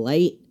comes to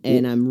light.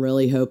 And I'm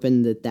really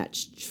hoping that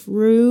that's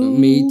true.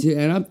 Me too.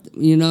 And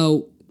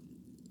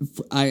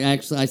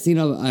I seen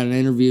an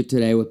interview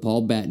today with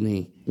Paul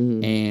Bettany,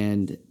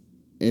 and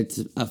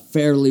it's a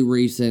fairly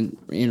recent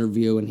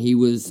interview, and he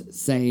was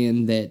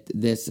saying that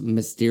this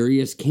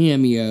mysterious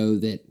cameo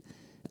that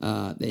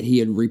he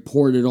had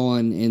reported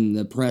on in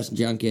the press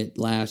junket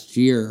last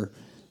year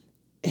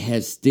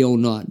has still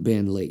not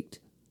been leaked.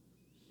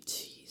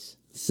 Jeez.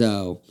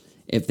 So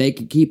if they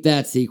could keep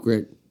that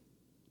secret,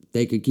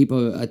 they could keep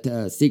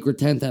a secret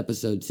 10th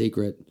episode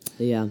secret.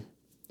 Yeah.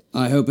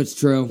 I hope it's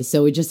true.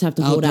 So we just have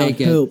to hold out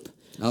hope.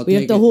 We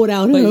have to hold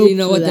out hope. But you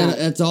know what? That.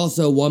 That's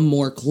also one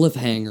more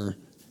cliffhanger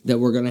that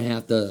we're going to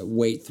have to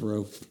wait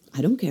through.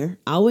 I don't care.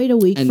 I'll wait a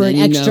week and for an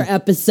extra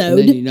episode.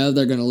 And then you know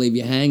they're going to leave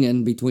you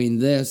hanging between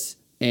this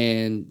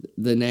and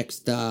the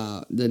next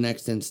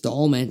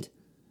installment.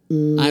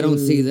 I don't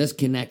see this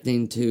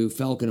connecting to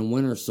Falcon and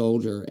Winter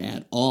Soldier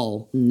at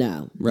all.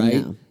 No. Right?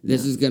 No,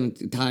 this is going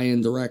to tie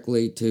in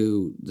directly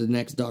to the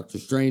next Doctor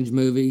Strange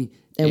movie.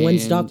 And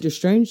when's Doctor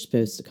Strange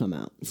supposed to come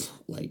out?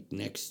 I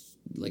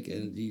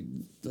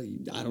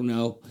don't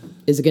know.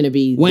 Is it going to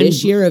be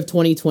this year of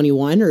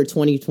 2021 or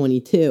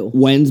 2022?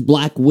 When's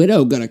Black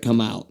Widow going to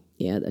come out?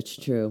 Yeah, that's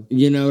true.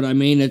 You know what I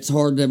mean? It's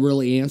hard to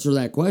really answer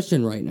that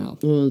question right now.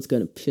 Oh, it's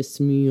going to piss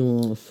me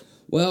off.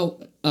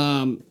 Well,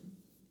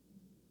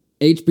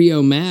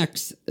 HBO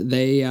Max,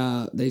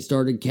 they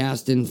started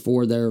casting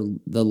for the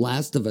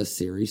Last of Us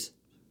series.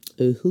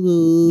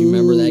 Ooh. You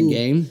remember that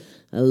game?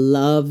 I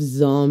love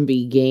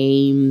zombie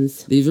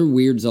games. These are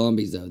weird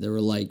zombies, though. They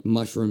were like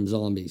mushroom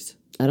zombies.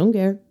 I don't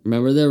care.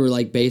 Remember, they were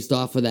like based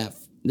off of that.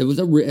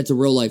 It's a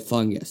real life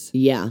fungus.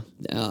 Yeah.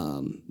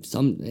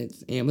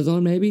 It's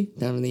Amazon maybe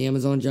down in the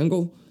Amazon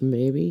jungle.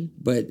 Maybe.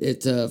 But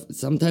it's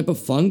some type of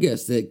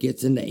fungus that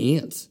gets into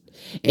ants.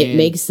 It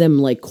makes them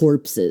like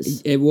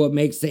corpses. What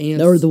makes the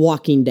ants... Or the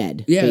Walking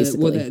Dead, yeah,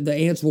 basically. Well, the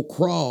ants will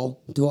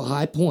crawl to a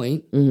high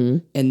point,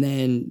 and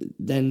then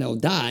they'll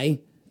die,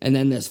 and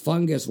then this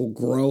fungus will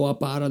grow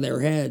up out of their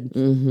head,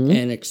 and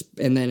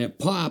then it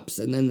pops,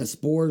 and then the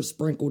spores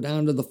sprinkle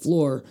down to the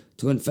floor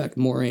to infect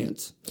more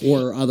ants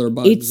or other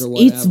bugs or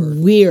whatever. It's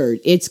weird.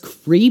 It's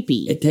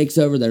creepy. It takes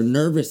over their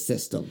nervous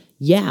system.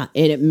 Yeah,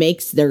 and it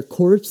makes their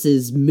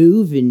corpses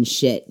move and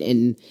shit,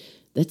 and...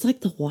 That's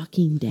like The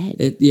Walking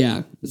Dead.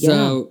 Yeah.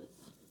 So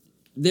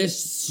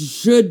this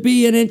should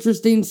be an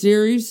interesting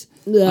series.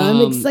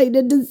 I'm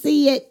excited to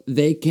see it.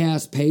 They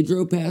cast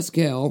Pedro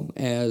Pascal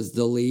as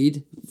the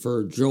lead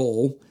for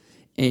Joel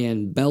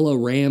and Bella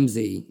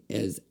Ramsey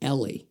as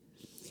Ellie.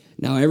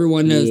 Now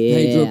everyone knows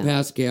Pedro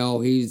Pascal.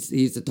 He's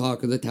the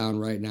talk of the town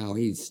right now.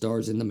 He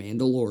stars in The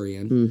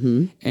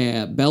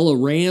Mandalorian. Bella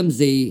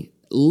Ramsey,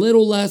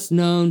 little less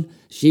known.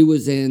 She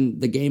was in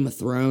the Game of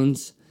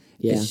Thrones.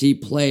 Yeah. She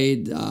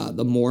played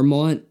the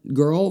Mormont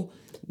girl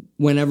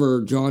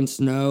whenever Jon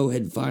Snow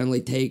had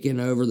finally taken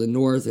over the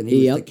North, and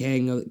he was the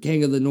king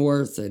of the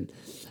North. And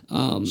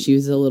she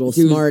was a little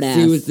smart ass.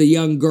 She was the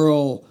young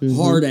girl,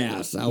 hard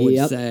ass, I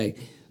would say,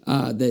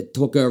 that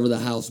took over the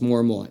House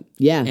Mormont.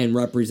 Yeah, and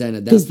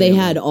represented that because they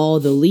had all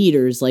the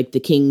leaders, like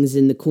the kings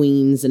and the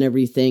queens and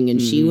everything,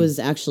 and she was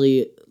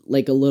actually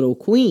like a little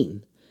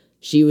queen.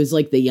 She was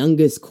like the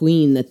youngest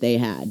queen that they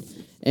had.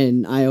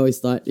 And I always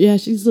thought, yeah,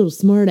 she's a little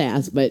smart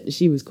ass, but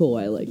she was cool.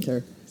 I liked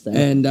her. So.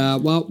 And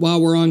while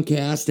we're on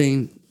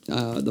casting,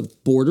 the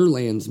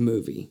Borderlands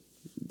movie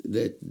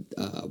that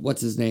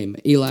what's his name?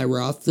 Eli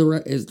Roth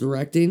is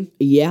directing.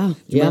 Yeah.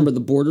 Do you remember the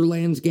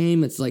Borderlands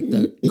game? It's like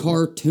the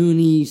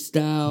cartoony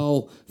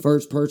style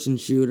first person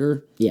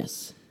shooter.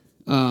 Yes.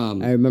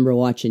 I remember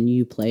watching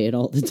you play it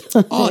all the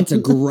time. Oh, it's a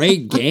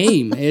great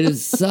game. It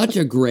is such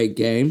a great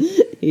game.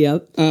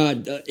 Yep.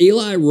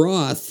 Eli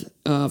Roth,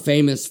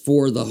 famous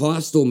for the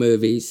Hostel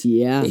movies.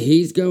 Yeah.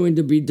 He's going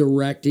to be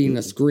directing a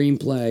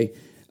screenplay.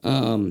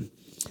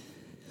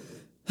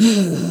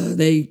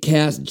 They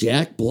cast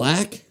Jack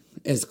Black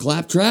as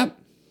Claptrap.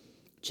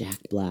 Jack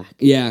Black.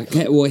 Yeah.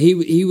 Well,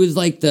 he was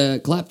like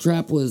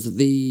Claptrap was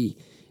the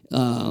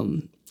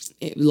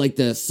like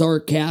the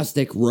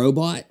sarcastic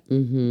robot.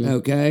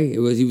 Okay, he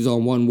was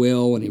on one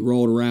wheel and he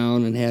rolled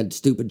around and had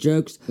stupid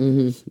jokes.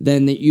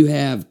 Then you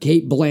have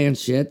Kate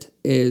Blanchett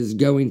is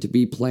going to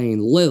be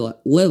playing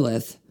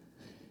Lilith.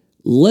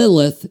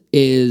 Lilith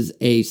is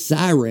a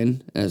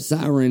siren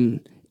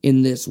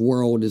in this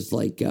world is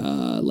like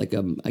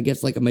I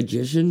guess like a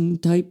magician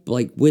type,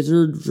 like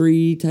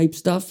wizardry type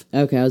stuff.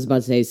 Okay, I was about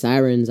to say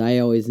sirens. I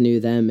always knew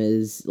them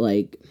as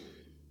like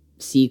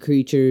sea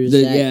creatures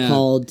that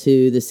called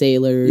to the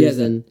sailors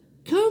and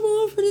come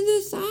over to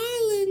this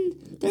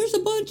island. There's a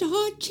bunch of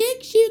hot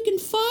chicks you can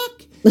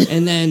fuck.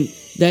 And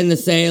then the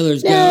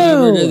sailors go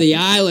over to the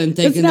island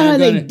thinking that's not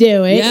they're how they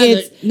do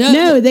it.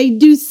 Yeah, they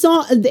do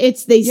song. They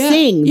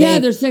sing. Yeah,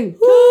 they're singing.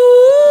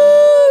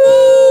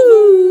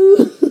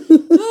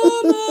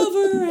 Come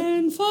over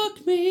and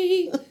fuck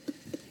me.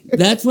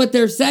 That's what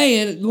they're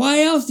saying.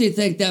 Why else do you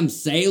think them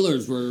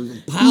sailors were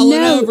piling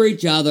over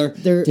each other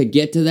to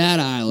get to that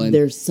island?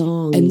 Their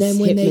songs and then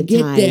when they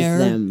get there,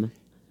 them.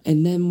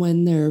 And then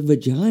when their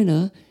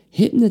vagina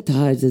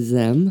hypnotizes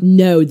them.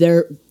 No,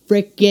 their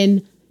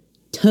freaking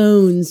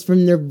tones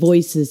from their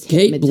voices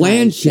Kate hypnotize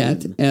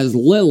Blanchett them. as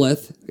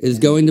Lilith is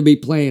going to be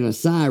playing a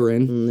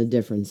siren. A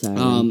different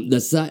siren.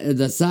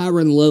 The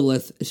siren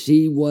Lilith,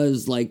 she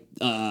was like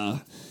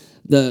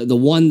the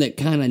one that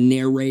kind of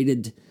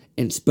narrated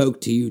and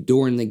spoke to you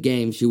during the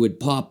game. She would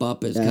pop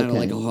up as kind of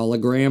like a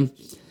hologram.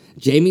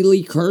 Jamie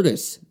Lee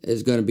Curtis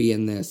is going to be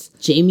in this.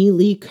 Jamie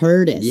Lee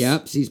Curtis.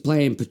 Yep, she's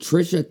playing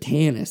Patricia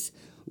Tanis,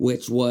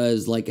 which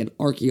was like an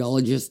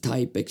archaeologist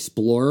type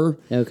explorer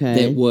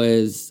that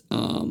was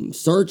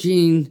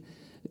searching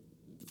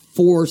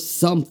for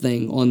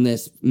something on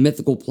this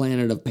mythical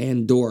planet of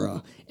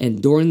Pandora.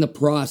 And during the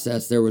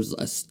process, there was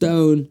a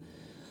stone.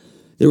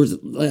 There was,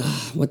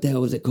 what the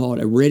hell was it called?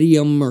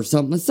 Iridium or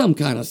something, some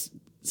kind of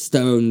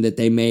stone that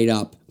they made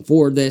up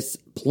for this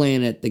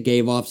planet that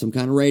gave off some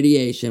kind of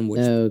radiation,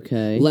 which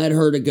led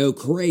her to go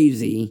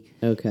crazy.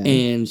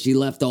 And she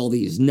left all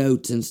these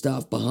notes and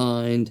stuff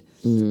behind.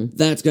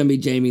 That's going to be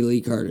Jamie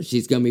Lee Curtis.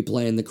 She's going to be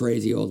playing the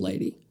crazy old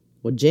lady.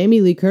 Well, Jamie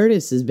Lee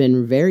Curtis has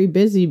been very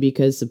busy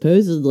because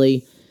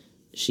supposedly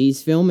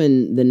she's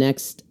filming the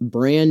next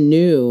brand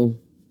new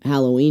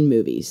Halloween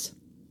movies.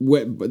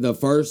 The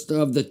first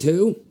of the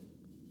two?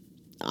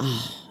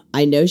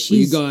 I know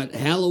she's... You got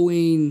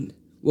Halloween...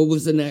 What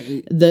was the next?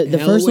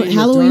 The first one,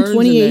 Halloween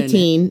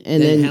 2018,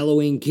 and then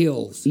Halloween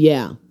Kills.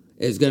 Yeah,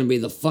 is going to be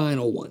the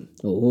final one.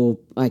 Oh,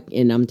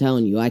 and I'm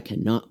telling you, I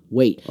cannot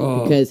wait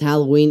because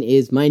Halloween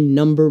is my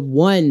number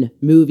one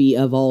movie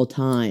of all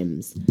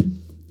times.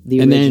 The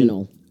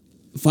original. Then,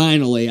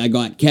 finally, I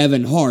got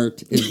Kevin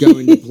Hart is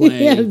going to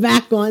play.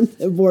 Back on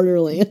the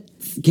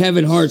Borderlands.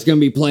 Kevin Hart's going to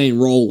be playing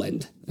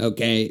Roland.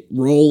 Okay,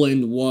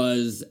 Roland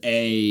was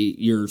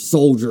your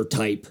soldier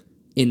type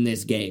in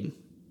this game.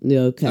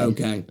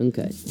 Okay.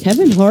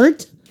 Kevin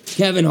Hart?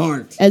 Kevin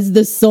Hart. As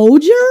the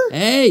soldier?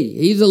 Hey,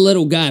 he's a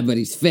little guy, but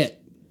he's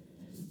fit.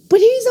 But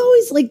he's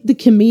always like the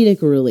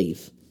comedic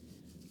relief.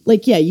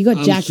 Like, yeah, you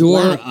got Jack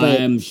Black. But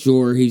I'm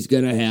sure he's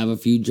going to have a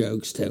few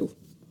jokes, too.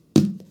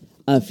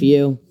 A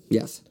few?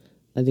 Yes.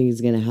 I think he's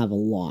going to have a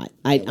lot.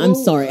 I'm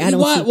sorry. I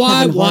don't see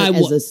Kevin Hart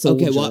as a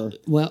soldier. Okay,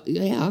 well,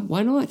 yeah,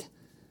 why not?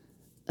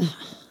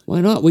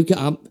 Why not? We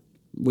come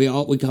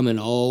in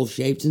all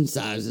shapes and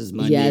sizes,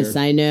 my dear. Yes,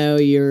 I know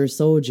you're a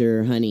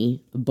soldier,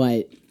 honey,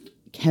 but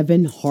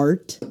Kevin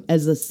Hart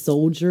as a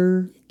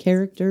soldier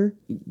character?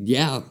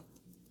 Yeah,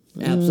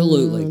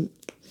 absolutely.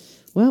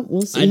 Well,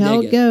 we'll see how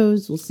it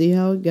goes. We'll see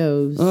how it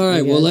goes. All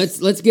right, well,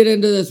 let's get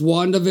into this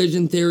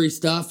WandaVision theory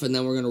stuff, and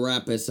then we're going to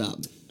wrap this up.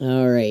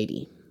 All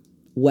righty.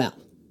 Well,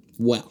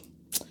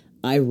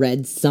 I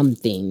read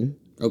something.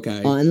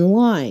 Okay.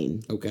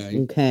 Online.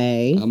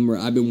 Okay.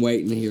 I've been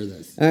waiting to hear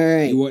this. All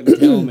right. You wouldn't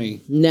tell me.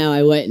 No,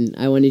 I wouldn't.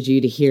 I wanted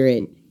you to hear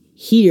it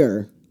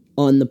here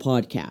on the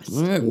podcast.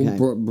 All right.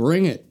 Well,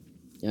 bring it.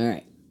 All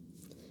right.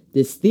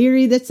 This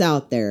theory that's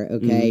out there,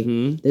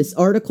 okay? This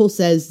article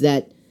says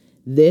that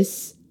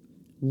this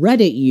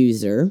Reddit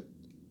user,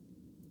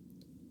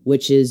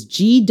 which is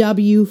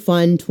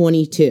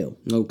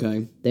GWFun22.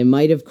 Okay. They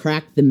might have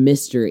cracked the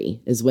mystery,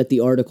 is what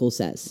the article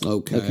says.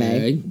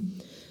 Okay.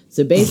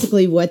 So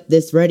basically what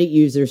this Reddit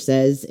user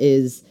says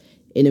is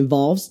it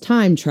involves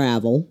time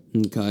travel.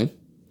 Okay.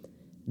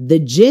 The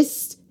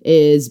gist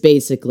is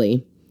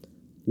basically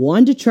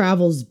Wanda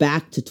travels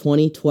back to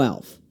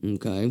 2012.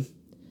 Okay.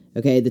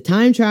 Okay, the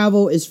time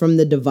travel is from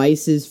the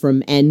devices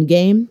from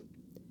Endgame.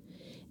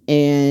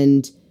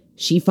 And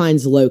she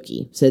finds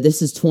Loki. So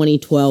this is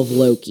 2012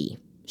 Loki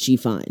she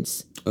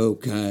finds.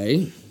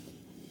 Okay.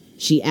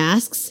 She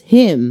asks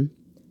him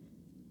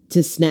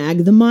to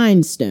snag the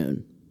Mind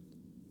Stone.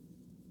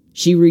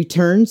 She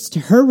returns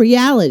to her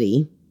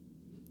reality,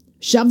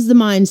 shoves the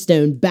Mind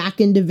Stone back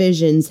into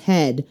Vision's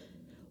head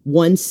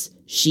once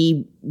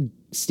she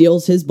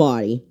steals his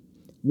body,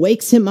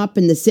 wakes him up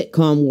in the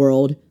sitcom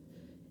world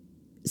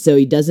so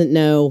he doesn't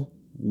know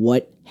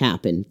what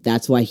happened.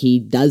 That's why he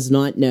does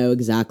not know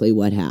exactly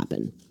what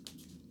happened.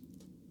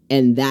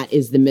 And that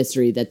is the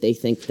mystery that they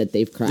think that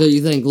they've cracked. So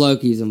you think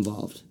Loki's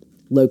involved?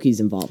 Loki's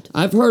involved.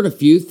 I've heard a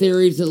few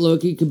theories that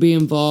Loki could be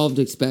involved,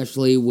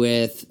 especially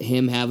with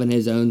him having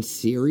his own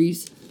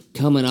series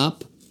coming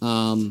up.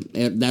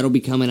 That'll be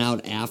coming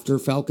out after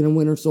Falcon and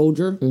Winter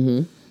Soldier.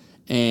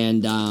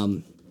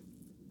 And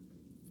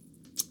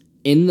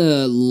in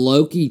the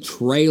Loki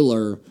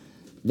trailer,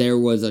 there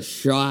was a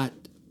shot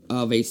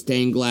of a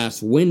stained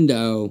glass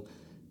window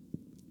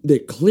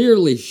that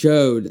clearly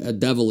showed a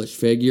devilish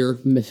figure.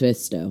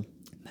 Mephisto.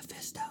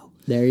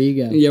 There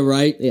you go. Yeah,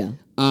 right? Yeah.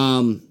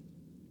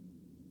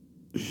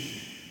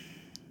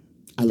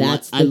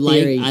 That's the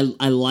theory.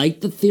 I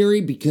like the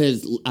theory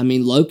because, I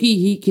mean, Loki,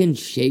 he can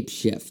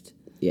shapeshift.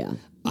 Yeah.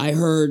 I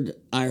heard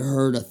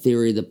a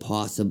theory that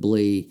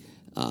possibly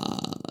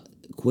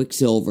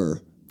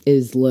Quicksilver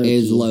is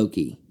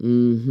Loki.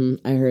 Mm-hmm.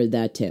 I heard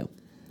that too.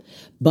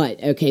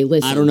 But, okay,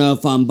 listen. I don't know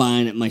if I'm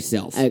buying it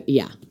myself.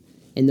 Yeah.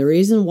 And the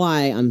reason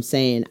why I'm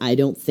saying I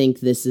don't think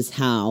this is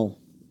how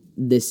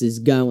this is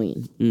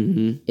going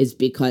is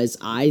because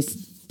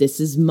this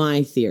is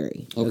my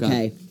theory.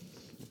 Okay.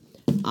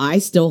 I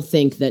still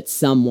think that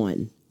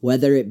someone,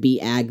 whether it be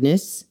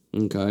Agnes,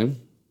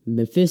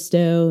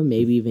 Mephisto,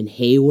 maybe even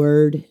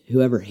Hayward,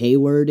 whoever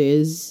Hayward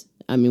is.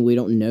 I mean, we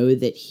don't know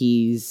that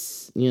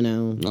he's,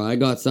 I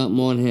got something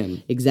on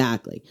him.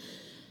 Exactly.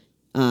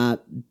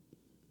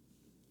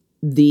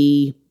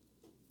 The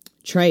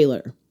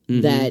trailer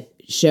that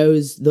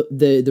shows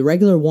the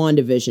regular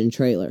WandaVision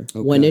trailer,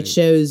 when it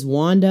shows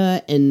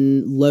Wanda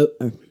and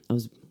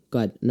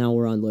now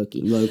we're on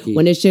Loki.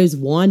 When it shows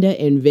Wanda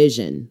and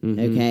Vision,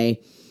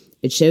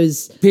 it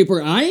shows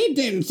people. I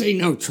didn't see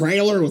no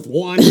trailer with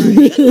Wanda and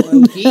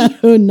Loki.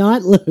 No,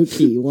 not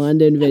Loki.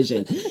 Wanda and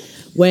Vision.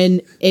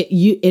 When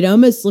it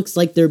almost looks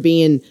like they're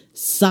being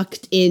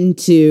sucked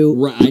into.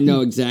 Right, I know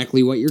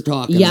exactly what you're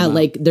talking about. Yeah,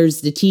 like there's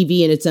the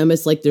TV, and it's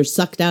almost like they're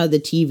sucked out of the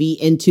TV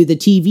into the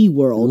TV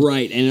world.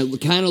 Right, and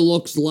it kind of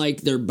looks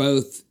like they're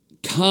both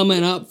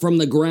coming up from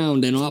the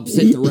ground in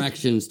opposite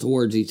directions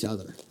towards each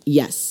other.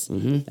 Yes.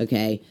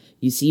 Okay.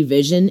 You see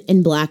Vision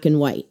in black and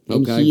white,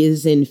 and he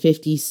is in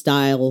 50s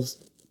styles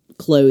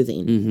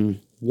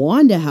clothing.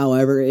 Wanda,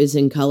 however, is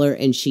in color,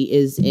 and she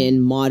is in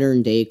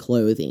modern day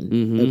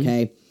clothing.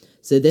 Okay.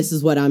 So this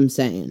is what I'm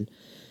saying.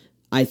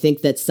 I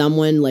think that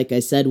someone, like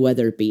I said,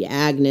 whether it be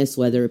Agnes,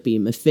 whether it be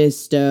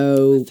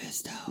Mephisto.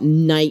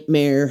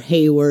 Nightmare,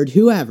 Hayward,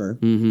 whoever,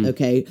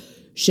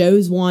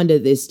 shows Wanda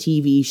this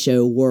TV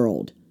show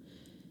world.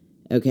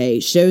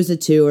 Shows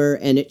it to her,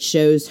 and it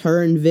shows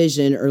her and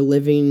Vision are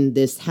living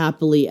this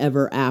happily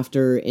ever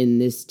after in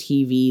this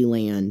TV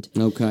land.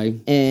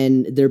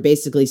 And they're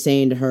basically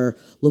saying to her,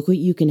 look what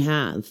you can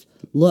have.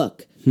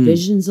 Look,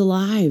 Vision's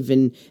alive,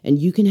 and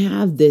you can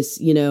have this,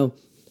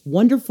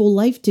 wonderful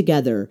life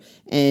together,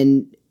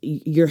 and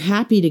you're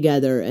happy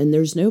together, and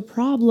there's no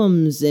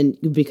problems, and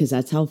because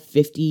that's how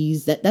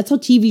 50s, that's how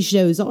TV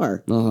shows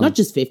are. Not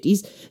just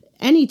 50s,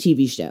 any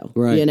TV show.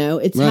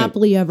 It's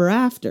happily ever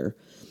after.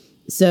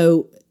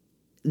 So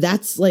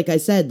that's, like I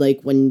said,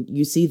 like when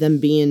you see them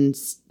being,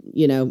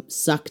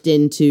 sucked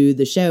into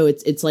the show,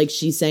 it's like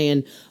she's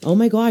saying, oh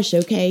my gosh,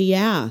 okay,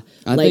 yeah.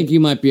 I think you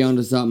might be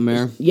onto something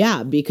there.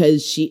 Yeah,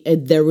 because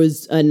there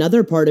was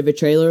another part of a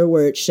trailer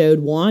where it showed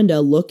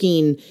Wanda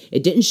looking,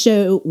 it didn't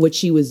show what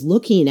she was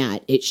looking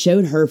at, it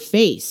showed her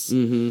face.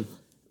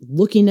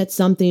 Looking at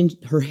something,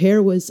 her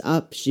hair was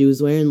up, she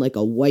was wearing like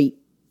a white,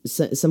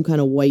 some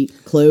kind of white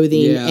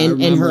clothing,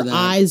 and her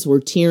eyes were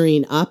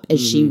tearing up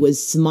as she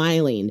was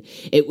smiling.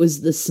 It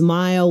was the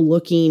smile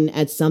looking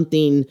at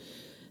something,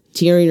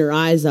 tearing her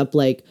eyes up,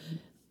 like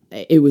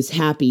it was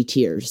happy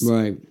tears.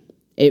 Right.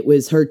 It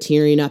was her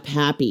tearing up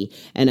happy.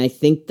 And I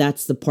think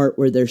that's the part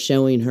where they're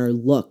showing her,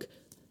 look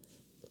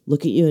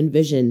at you in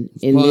Vision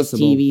in this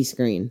TV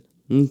screen.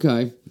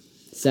 Okay.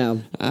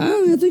 So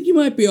I think you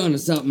might be onto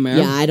something, Mary.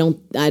 Yeah, I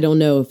don't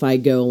know if I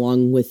go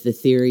along with the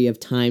theory of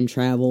time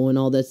travel and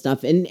all that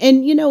stuff. And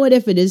you know what?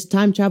 If it is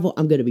time travel,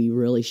 I'm going to be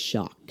really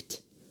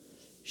shocked.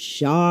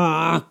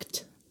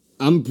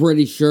 I'm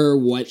pretty sure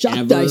whatever.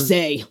 Shocked, I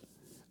say.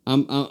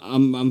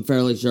 I'm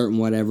fairly certain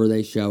whatever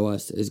they show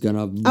us is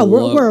gonna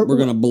blow. We're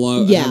gonna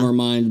blow. Yeah. Have our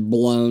mind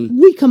blown.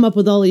 We come up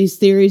with all these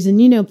theories,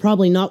 and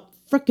probably not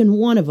frickin'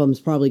 one of them's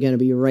probably gonna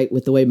be right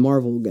with the way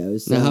Marvel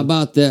goes. So. Now, how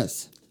about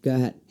this? Go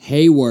ahead.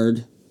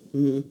 Hayward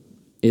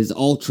is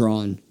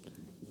Ultron,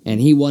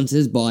 and he wants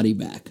his body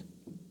back.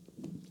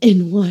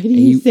 And why do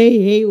you say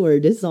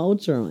Hayward is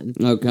Ultron?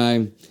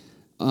 Okay.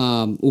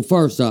 Well,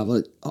 first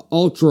off,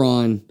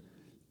 Ultron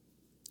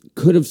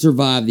could have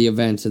survived the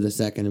events of the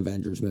second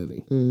Avengers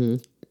movie.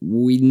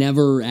 We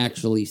never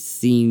actually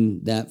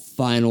seen that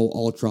final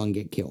Ultron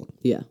get killed.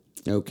 Yeah.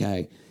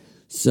 Okay.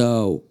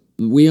 So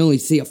we only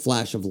see a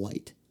flash of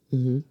light.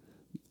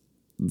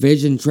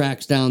 Vision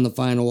tracks down the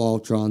final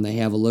Ultron. They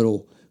have a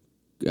little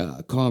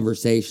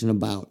conversation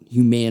about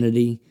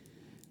humanity,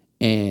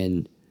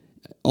 and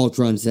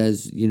Ultron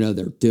says,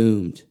 they're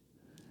doomed.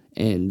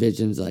 And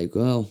Vision's like,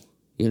 well,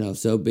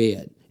 so be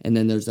it. And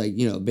then there's like,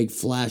 a big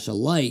flash of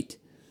light,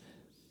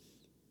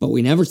 but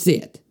we never see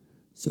it.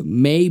 So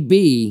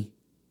maybe,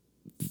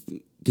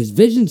 because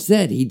Vision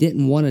said he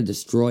didn't want to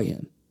destroy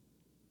him.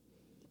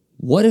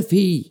 What if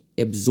he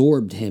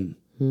absorbed him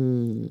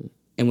and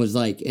was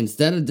like,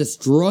 instead of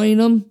destroying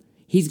him,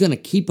 he's going to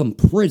keep him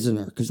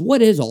prisoner? Because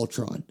what is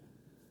Ultron?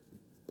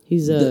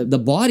 He's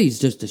the body's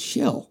just a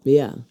shell.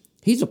 Yeah.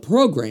 He's a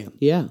program.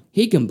 Yeah.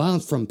 He can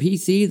bounce from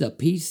PC to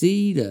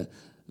PC to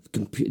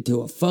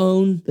to a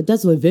phone. But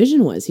that's what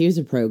Vision was. He was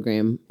a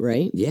program,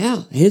 right?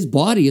 Yeah, his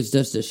body is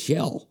just a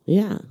shell.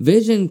 Yeah.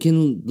 Vision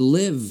can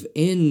live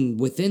within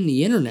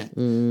the internet.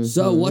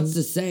 So what's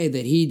to say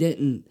that he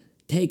didn't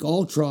take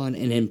Ultron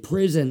and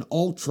imprison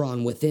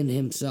Ultron within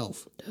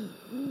himself?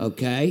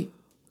 Okay?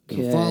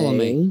 Follow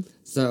me.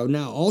 So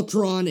now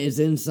Ultron is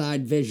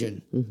inside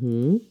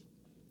Vision.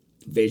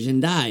 Vision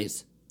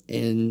dies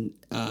in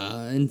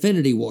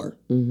Infinity War.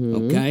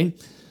 Okay?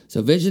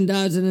 So Vision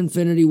dies in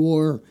Infinity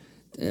War.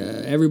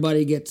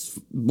 Everybody gets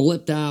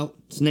blipped out,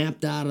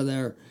 snapped out of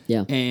there.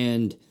 Yeah.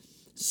 And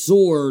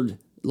Sword,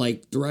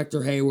 like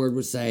Director Hayward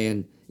was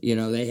saying,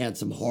 they had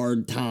some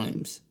hard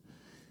times.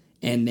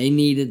 And they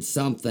needed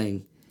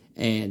something.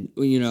 And,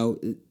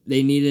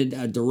 they needed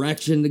a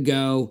direction to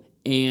go.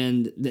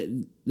 And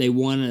they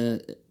want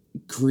to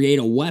create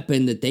a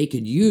weapon that they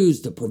could use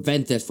to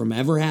prevent this from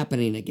ever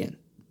happening again.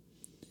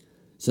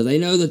 So they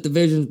know that the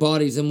Vision's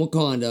body's in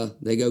Wakanda.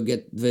 They go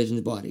get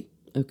Vision's body.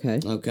 Okay.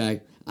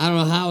 I don't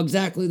know how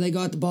exactly they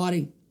got the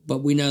body,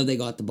 but we know they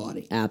got the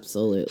body.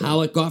 Absolutely.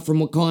 How it got from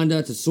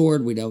Wakanda to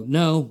Sword, we don't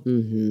know,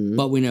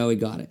 but we know he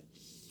got it.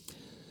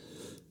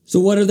 So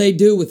what do they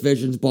do with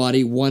Vision's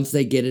body once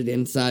they get it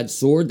inside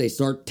Sword? They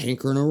start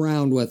tinkering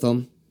around with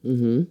them,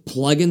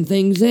 plugging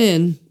things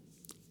in,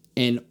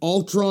 and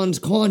Ultron's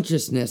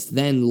consciousness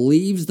then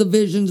leaves the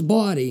Vision's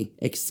body,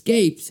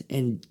 escapes,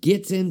 and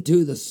gets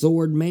into the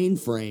Sword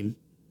mainframe.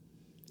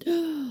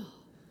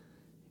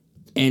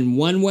 And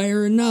one way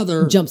or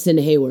another... jumps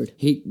into Hayward.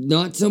 He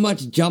not so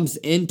much jumps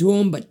into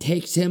him, but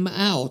takes him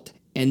out,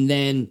 and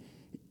then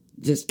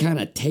just kind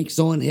of takes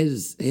on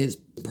his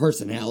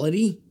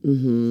personality.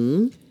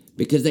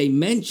 Because they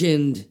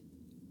mentioned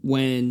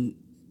when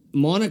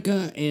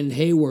Monica and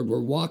Hayward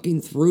were walking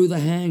through the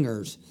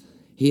hangars,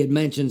 he had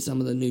mentioned some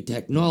of the new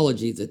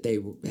technology that they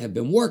have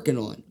been working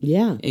on.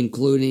 Yeah.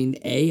 Including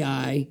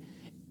AI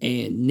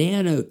and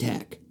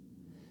nanotech.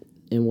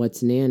 And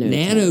what's nanotech?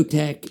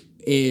 Nanotech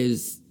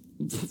is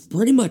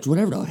pretty much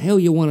whatever the hell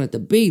you want it to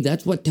be.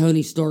 That's what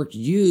Tony Stark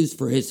used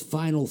for his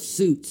final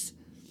suits.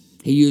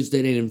 He used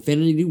it in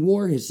Infinity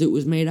War. His suit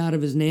was made out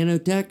of his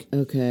nanotech.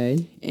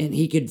 Okay. And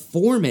he could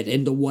form it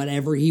into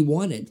whatever he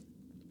wanted.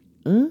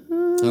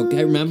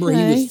 Okay, remember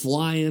he was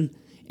flying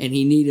and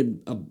he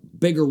needed a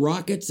bigger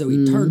rocket, so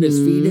he turned his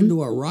feet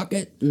into a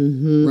rocket,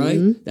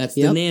 right? That's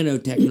the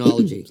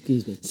nanotechnology.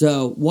 Excuse me.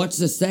 So what's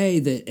to say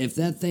that if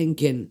that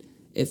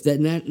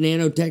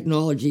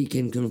nanotechnology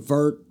can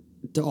convert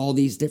to all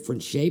these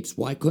different shapes,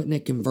 why couldn't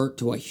it convert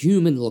to a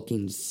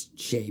human-looking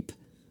shape?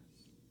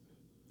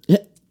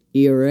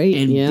 You're right.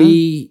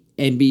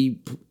 And be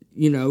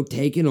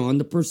taking on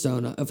the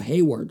persona of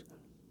Hayward.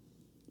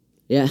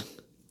 Yeah.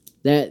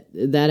 That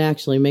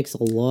actually makes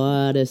a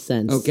lot of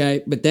sense.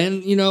 Okay, but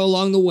then,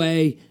 along the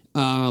way,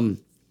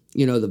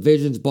 the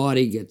Vision's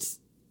body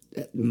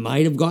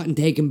might have gotten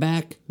taken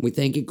back. We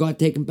think it got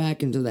taken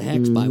back into the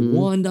Hex by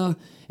Wanda,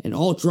 and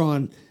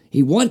Ultron,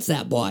 he wants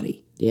that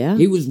body. Yeah.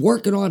 He was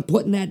working on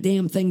putting that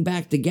damn thing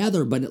back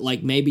together, but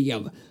maybe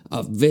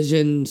a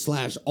Vision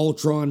 /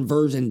 Ultron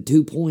version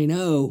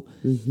 2.0,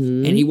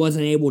 and he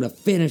wasn't able to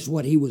finish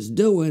what he was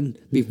doing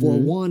before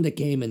Wanda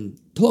came and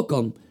took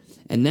him,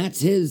 and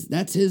that's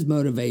his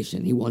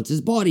motivation. He wants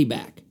his body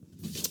back.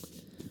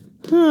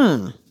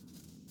 Huh.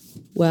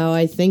 Well,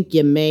 I think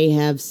you may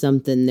have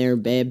something there,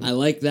 babe. I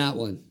like that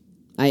one.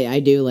 I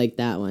do like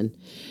that one.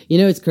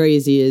 What's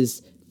crazy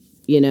is,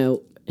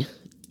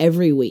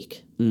 every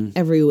week,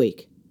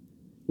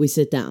 we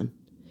sit down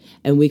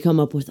and we come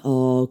up with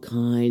all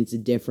kinds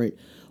of different,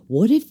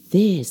 what if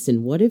this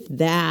and what if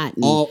that?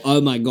 And,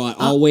 oh my God.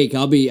 All week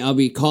I'll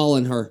be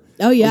calling her.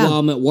 Oh, yeah. While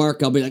I'm at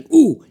work, I'll be like,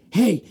 ooh,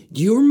 hey,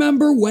 do you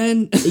remember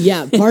when?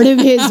 Yeah, part of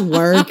his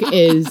work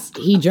is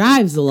he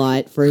drives a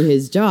lot for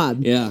his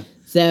job. Yeah.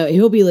 So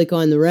he'll be like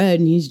on the road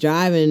and he's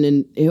driving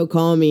and he'll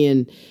call me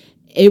and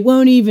it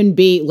won't even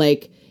be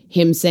like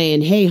him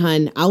saying, hey,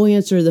 hun, I'll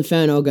answer the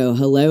phone. I'll go,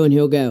 hello. And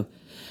he'll go,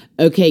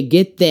 okay,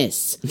 get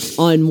this.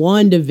 On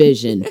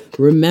WandaVision,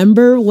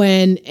 remember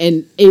when,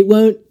 and it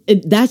won't,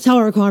 that's how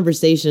our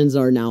conversations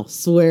are now.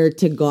 Swear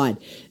to God.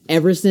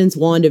 Ever since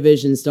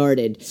WandaVision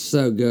started.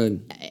 So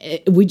good.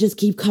 We just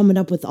keep coming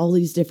up with all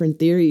these different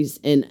theories.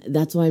 And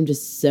that's why I'm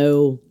just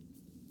so,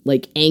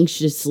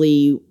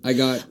 anxiously.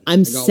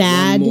 I'm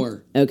sad. One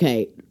more.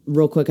 Okay,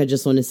 real quick, I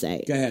just want to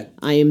say. Go ahead.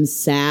 I am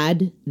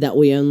sad that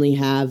we only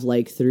have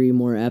 3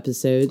 more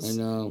episodes.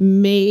 I know.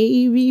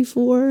 Maybe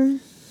 4.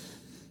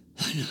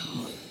 I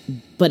know.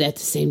 But at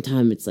the same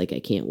time, it's I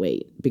can't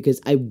wait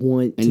because I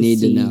want to I need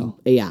to know.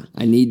 Yeah.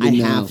 I need to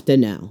know. I have to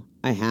know.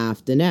 I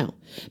have to know.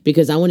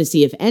 Because I want to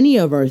see if any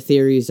of our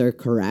theories are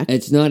correct.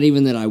 It's not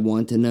even that I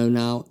want to know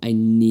now. I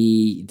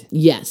need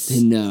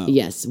to know.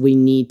 Yes, we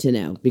need to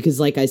know. Because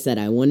like I said,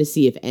 I want to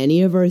see if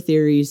any of our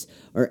theories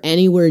are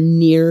anywhere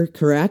near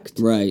correct.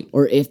 Right.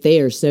 Or if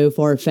they are so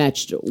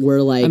far-fetched,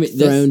 we're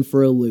thrown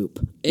for a loop.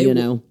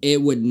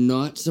 It would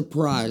not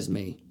surprise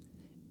me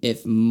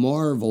if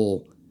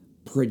Marvel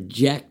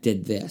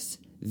projected this.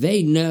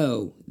 They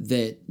know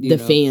that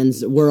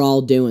fans, we're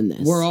all doing this.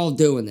 We're all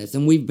doing this,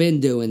 and we've been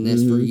doing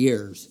this for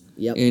years.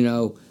 Yep. You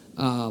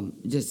know,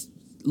 just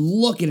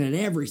looking at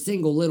every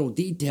single little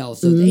detail.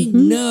 So they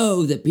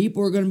know that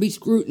people are going to be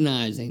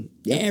scrutinizing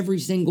every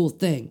single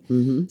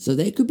thing. So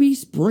they could be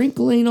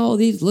sprinkling all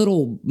these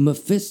little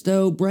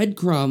Mephisto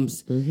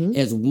breadcrumbs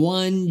as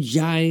one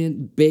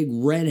giant big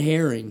red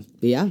herring.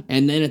 Yeah.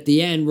 And then at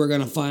the end, we're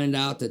going to find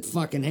out that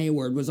fucking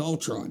Hayward was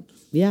Ultron.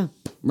 Yeah.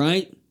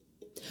 Right?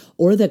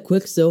 Or that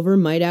Quicksilver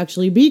might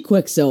actually be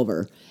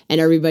Quicksilver. And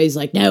everybody's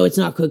like, no, it's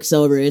not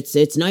Quicksilver.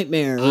 It's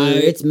Nightmare. Or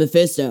it's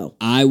Mephisto.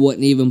 I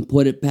wouldn't even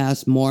put it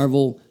past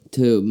Marvel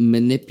to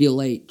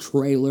manipulate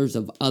trailers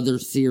of other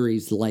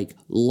series like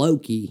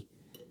Loki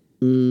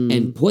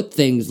and put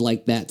things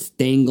like that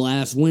stained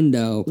glass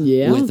window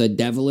with a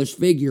devilish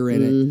figure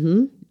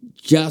in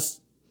it.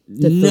 Just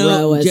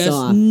throw us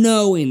off.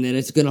 Knowing that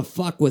it's going to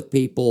fuck with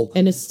people.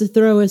 And it's to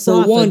throw us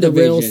off of the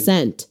real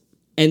scent.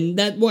 And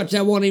that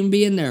won't even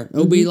be in there.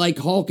 It'll be like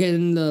Hulk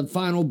in the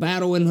final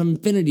battle in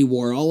Infinity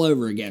War all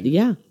over again.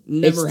 Yeah.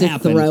 Never it's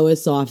happened. To throw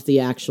us off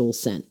the actual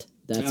scent.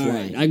 That's all why.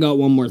 Right, I got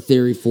one more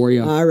theory for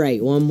you. All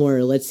right, one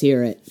more. Let's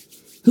hear it.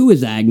 Who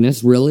is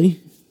Agnes,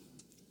 really?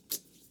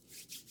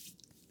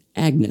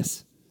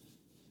 Agnes.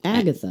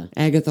 Agatha.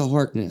 Agatha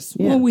Harkness.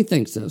 Yeah. Well, we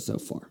think so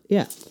far.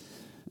 Yeah.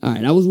 All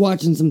right, I was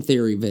watching some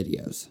theory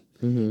videos,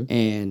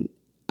 and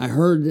I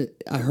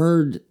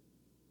heard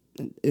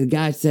the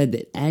guy said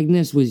that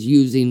Agnes was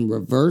using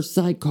reverse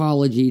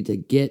psychology to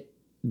get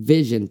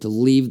Vision to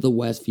leave the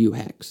Westview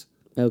Hex.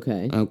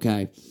 Okay.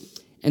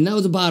 And that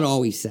was about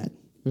all he said.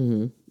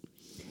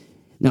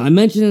 Now, I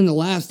mentioned in the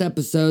last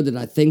episode that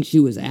I think she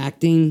was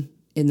acting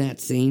in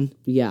that scene.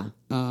 Yeah.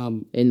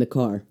 In the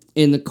car.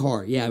 In the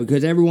car, yeah,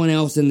 because everyone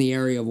else in the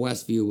area of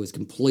Westview was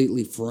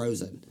completely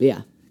frozen.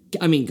 Yeah.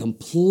 I mean,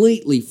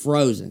 completely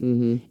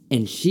frozen.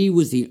 And she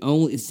was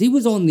she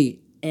was on the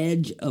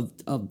edge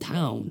of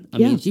town. I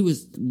mean, she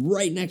was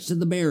right next to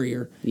the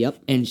barrier. Yep.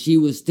 And she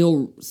was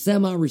still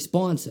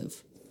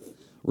semi-responsive.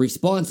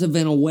 Responsive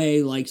in a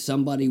way like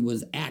somebody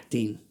was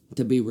acting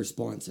to be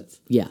responsive.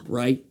 Yeah.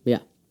 Right? Yeah.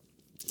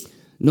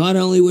 Not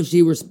only was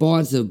she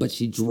responsive, but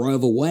she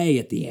drove away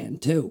at the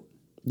end, too.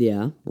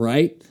 Yeah.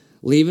 Right?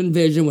 Leaving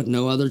Vision with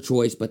no other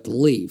choice but to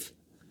leave.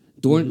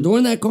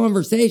 During that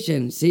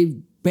conversation,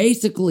 she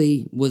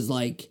basically was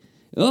like,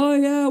 oh,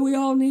 yeah, we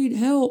all need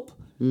help.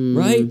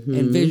 Right?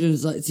 And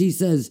Vision's like, she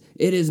says,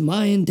 it is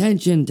my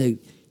intention to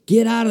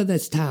get out of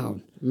this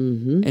town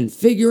and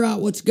figure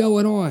out what's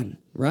going on.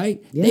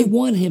 Right? Yeah. They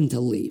want him to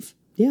leave.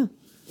 Yeah.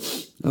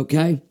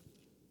 Okay?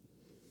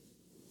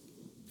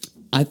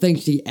 I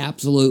think she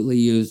absolutely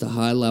used a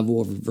high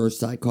level of reverse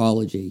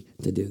psychology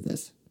to do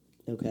this.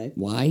 Okay.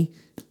 Why?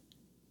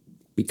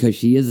 Because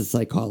she is a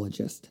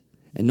psychologist.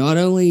 And not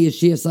only is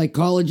she a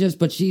psychologist,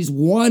 but she's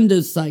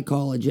Wanda's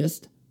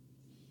psychologist.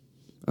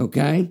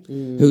 Okay?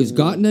 Who's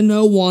gotten to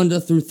know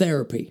Wanda through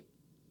therapy.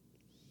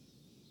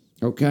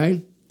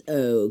 Okay?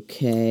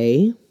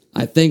 Okay.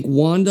 I think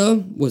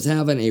Wanda was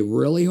having a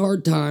really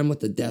hard time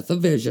with the death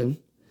of Vision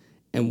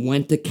and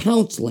went to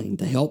counseling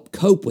to help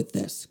cope with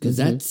this. Because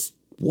that's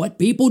what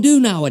people do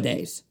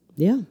nowadays.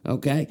 Yeah.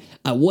 Okay?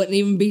 I wouldn't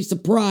even be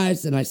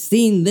surprised, and I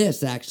seen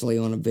this actually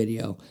on a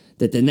video,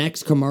 that the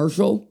next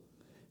commercial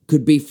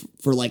could be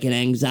for like an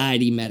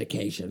anxiety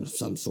medication of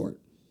some sort.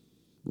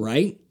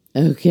 Right?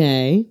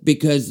 Okay.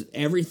 Because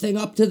everything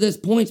up to this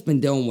point's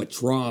been dealing with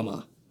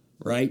trauma.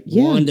 Right?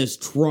 Yeah. Wanda's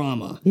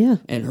trauma. Yeah.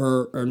 And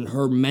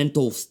her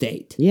mental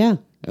state. Yeah.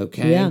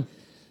 Okay? Yeah.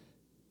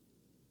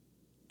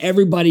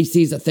 Everybody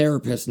sees a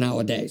therapist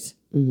nowadays.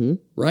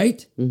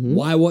 Right?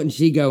 Why wouldn't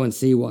she go and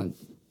see one?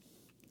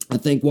 I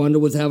think Wanda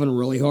was having a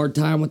really hard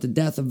time with the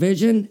death of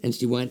Vision, and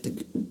she went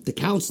to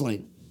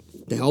counseling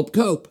to help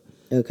cope.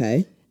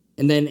 Okay.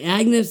 And then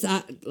Agnes,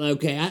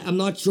 I'm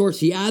not sure.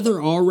 She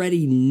either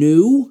already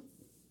knew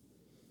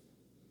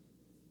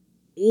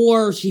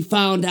or she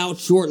found out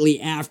shortly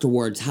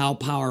afterwards how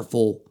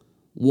powerful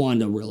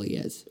Wanda really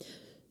is.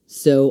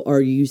 So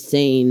are you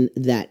saying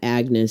that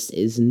Agnes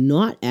is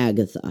not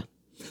Agatha?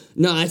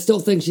 No, I still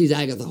think she's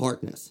Agatha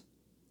Harkness.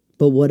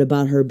 But what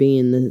about her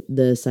being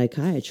the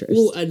psychiatrist?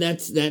 Well,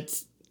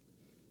 that's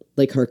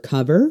like her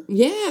cover?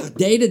 Yeah,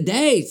 day to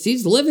day.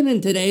 She's living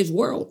in today's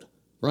world,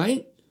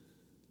 right?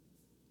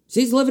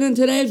 She's living in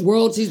today's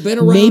world. She's been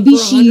around Maybe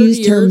for 100 she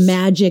used her years.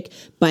 magic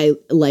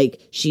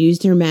she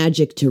used her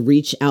magic to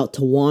reach out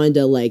to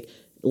Wanda,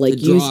 to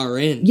draw her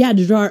in. Yeah,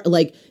 to draw,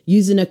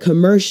 using a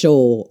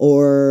commercial,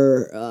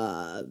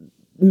 or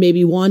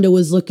maybe Wanda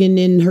was looking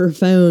in her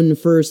phone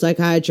for a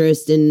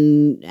psychiatrist,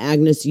 and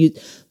Agnes used,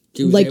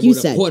 She was like able you to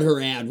said, put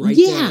her ad right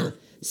yeah, there.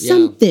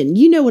 something.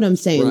 You know what I'm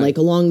saying, Right.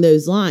 along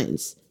those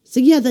lines. So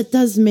yeah, that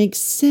does make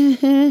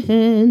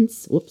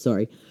sense. Whoops,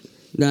 sorry.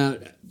 Now,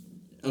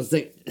 I was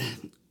thinking,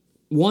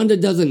 Wanda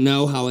doesn't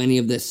know how any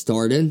of this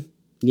started,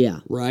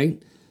 Yeah,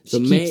 right?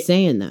 she keeps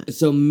saying that.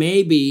 So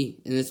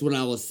maybe, and that's what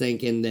I was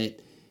thinking, that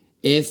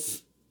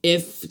if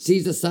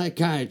she's a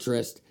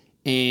psychiatrist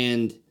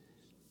and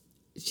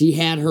she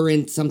had her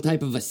in some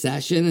type of a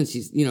session and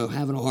she's,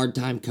 having a hard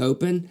time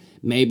coping,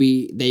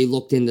 maybe they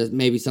looked into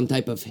maybe some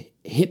type of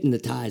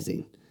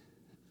hypnotizing.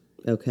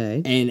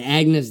 Okay. And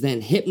Agnes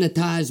then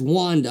hypnotized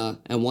Wanda,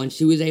 and once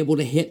she was able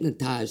to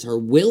hypnotize her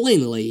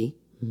willingly,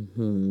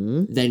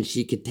 then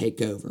she could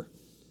take over.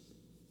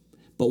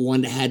 But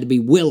Wanda had to be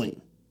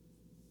willing.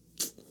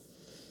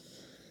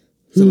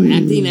 So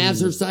acting as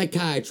her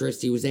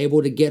psychiatrist, he was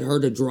able to get her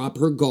to drop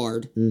her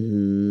guard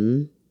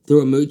through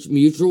a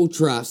mutual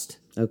trust.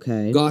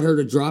 Okay. Got her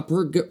to drop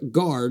her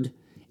guard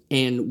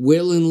and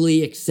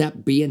willingly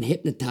accept being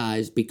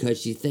hypnotized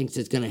because she thinks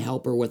it's going to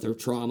help her with her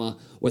trauma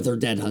with her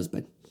dead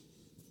husband.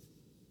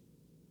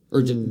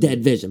 Or just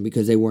dead Vision,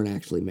 because they weren't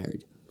actually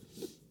married.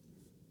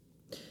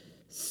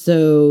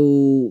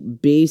 So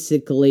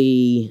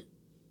basically,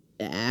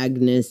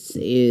 Agnes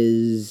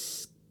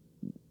is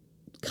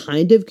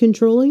kind of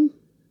controlling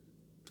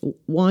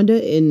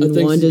Wanda in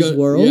Wanda's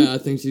world? Yeah, I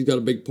think she's got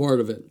a big part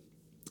of it.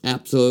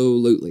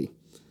 Absolutely.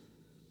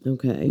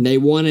 Okay. And they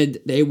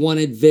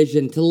wanted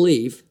Vision to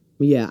leave.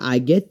 Yeah, I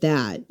get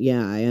that.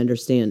 Yeah, I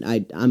understand.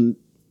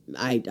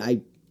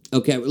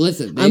 Okay,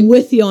 listen. I'm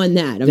with you on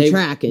that. I'm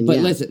tracking. But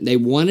yeah. listen, they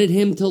wanted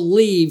him to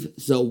leave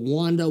so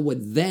Wanda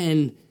would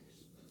then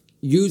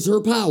use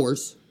her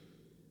powers.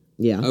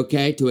 Yeah.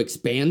 Okay, to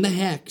expand the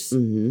hex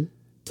to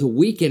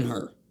weaken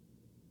her.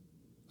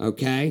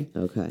 Okay?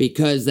 Okay.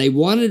 Because they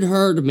wanted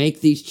her to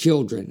make these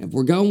children. If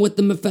we're going with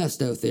the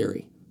Mephisto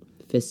theory.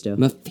 Mephisto.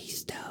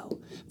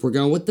 If we're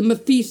going with the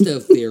Mephisto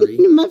theory.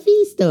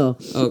 Mephisto.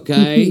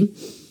 Okay?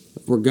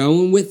 If we're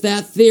going with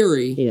that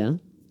theory. Yeah.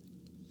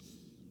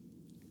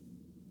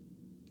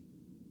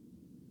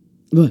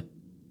 What?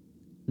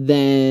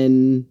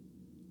 Then.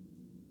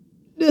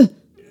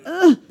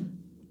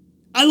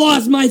 I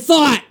lost my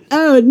thought!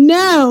 Oh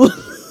no!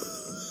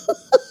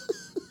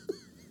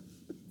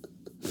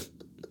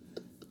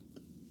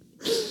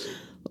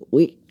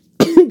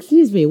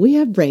 Excuse me, we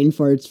have brain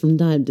farts from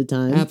time to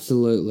time.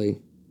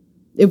 Absolutely.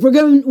 If we're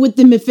going with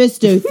the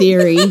Mephisto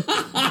theory,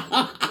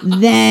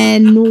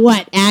 then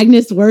what?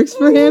 Agnes works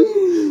for him?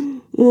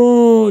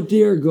 Oh,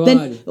 dear God.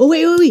 Then,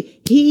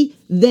 wait.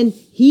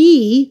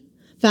 He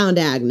found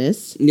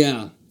Agnes.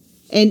 Yeah.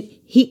 And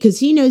because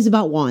he knows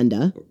about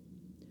Wanda.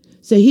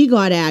 So he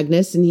got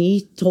Agnes and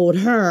he told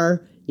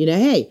her,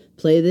 hey,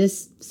 play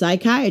this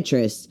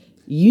psychiatrist.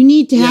 You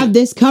need to have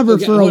this cover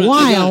for a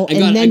while,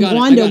 and then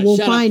Wanda will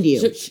find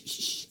you.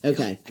 Shh.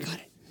 Okay. I got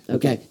it.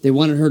 Okay. They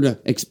wanted her to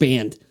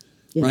expand,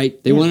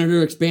 right? They wanted her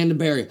to expand the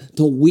barrier,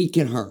 to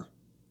weaken her.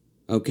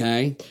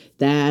 Okay?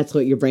 That's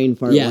what your brain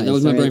fart was. Yeah, that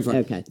was my brain fart.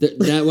 Okay.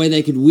 That way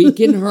they could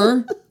weaken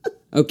her.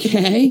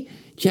 Okay?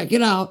 Check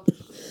it out.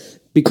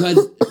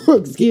 Because...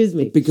 Excuse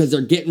me. Because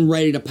they're getting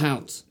ready to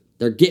pounce.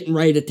 They're getting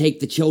ready to take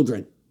the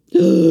children.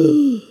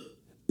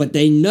 But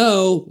they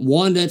know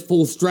Wanda at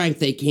full strength,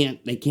 they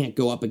can't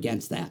go up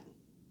against that.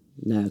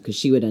 No, because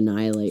she would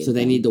annihilate. So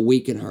they need to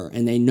weaken her.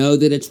 And they know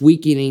that it's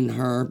weakening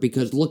her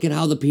because look at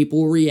how the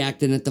people were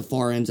reacting at the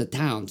far ends of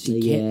town. She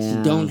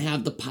don't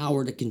have the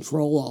power to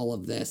control all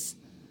of this.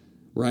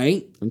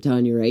 Right? I'm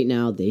telling you right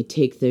now, they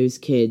take those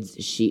kids,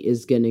 she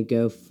is going to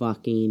go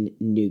fucking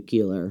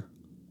nuclear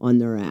on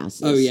their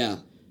asses. Oh, yeah.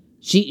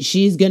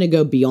 She's going to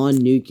go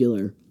beyond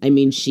nuclear. I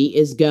mean, she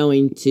is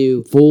going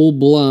to...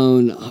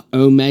 Full-blown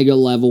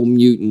Omega-level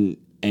mutant,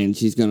 and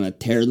she's going to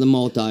tear the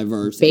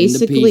multiverse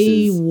basically into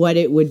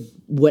pieces.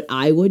 What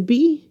I would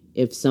be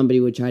if somebody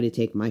would try to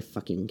take my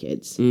fucking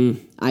kids.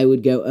 I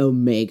would go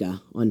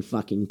Omega on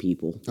fucking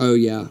people. Oh,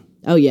 yeah.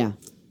 Oh, yeah.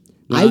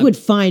 I would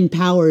find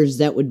powers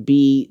that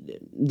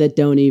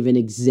don't even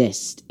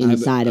exist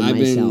inside of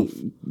myself. I've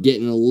been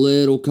getting a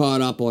little caught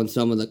up on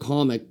some of the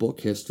comic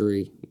book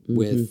history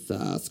with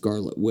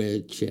Scarlet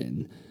Witch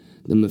and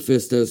the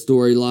Mephisto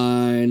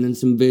storyline and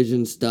some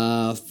Vision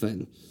stuff.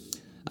 And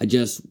I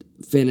just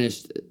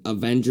finished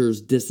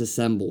Avengers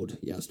Disassembled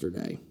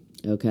yesterday.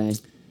 Okay.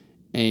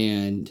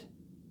 And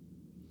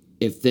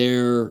if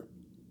they're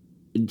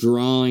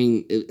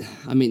drawing,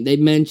 I mean, they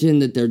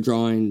mentioned that they're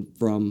drawing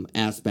from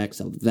aspects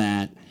of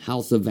that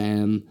House of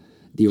M,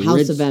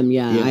 House of M.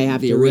 Yeah, I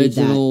have to read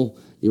that.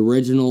 The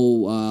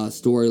original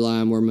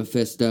storyline where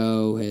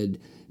Mephisto had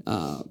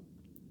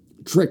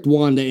tricked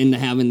Wanda into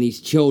having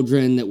these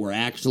children that were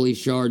actually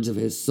shards of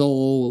his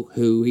soul,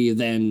 who he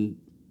then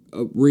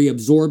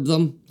reabsorbed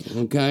them.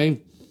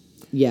 Okay.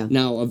 Yeah.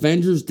 Now,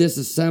 Avengers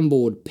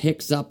Disassembled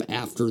picks up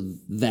after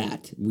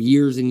that,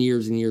 years and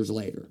years and years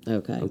later.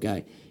 Okay.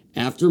 Okay.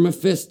 After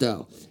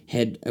Mephisto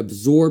had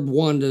absorbed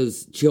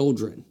Wanda's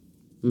children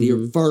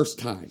the first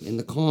time in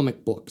the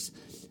comic books,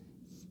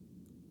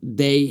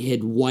 they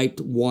had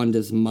wiped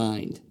Wanda's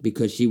mind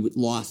because she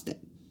lost it,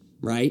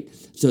 right?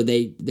 So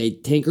they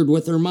tinkered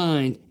with her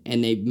mind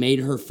and they made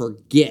her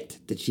forget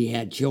that she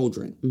had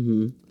children.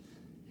 Mm-hmm.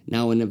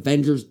 Now, in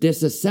Avengers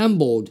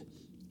Disassembled,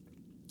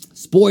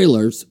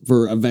 spoilers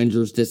for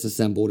Avengers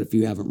Disassembled if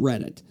you haven't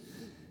read it,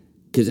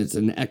 because it's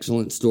an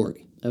excellent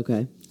story.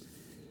 Okay.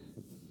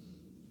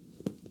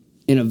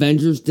 In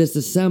Avengers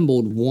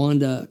Disassembled,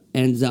 Wanda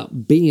ends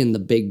up being the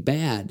big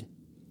bad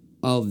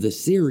of the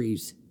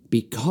series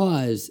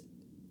because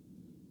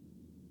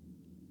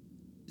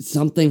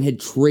something had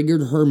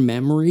triggered her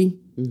memory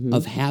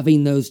of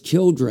having those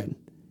children.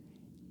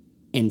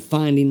 and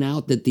finding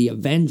out that the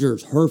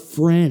Avengers, her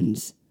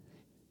friends,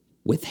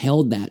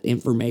 withheld that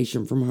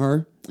information from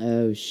her.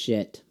 Oh,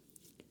 shit.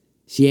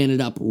 She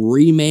ended up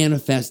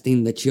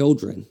remanifesting the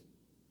children.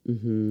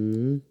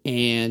 Mm-hmm.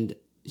 And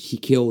she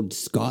killed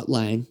Scott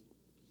Lang.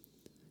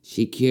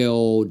 She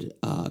killed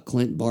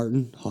Clint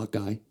Barton,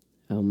 Hawkeye.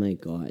 Oh, my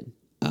God.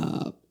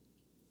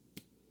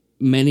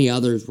 Many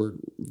others were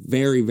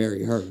very,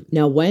 very hurt.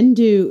 Now,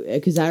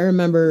 because I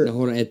remember... Now,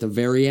 hold on, at the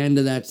very end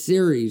of that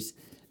series,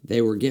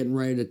 they were getting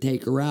ready to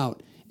take her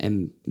out,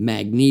 and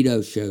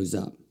Magneto shows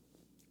up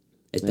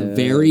at the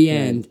very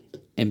end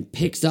and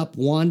picks up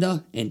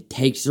Wanda and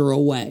takes her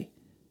away.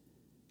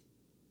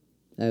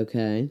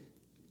 Okay.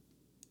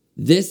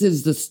 This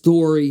is the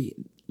story,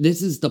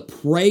 this is the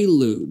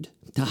prelude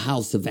to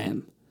House of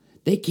M.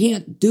 They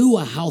can't do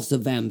a House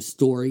of M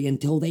story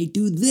until they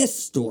do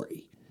this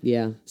story.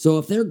 Yeah. So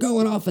if they're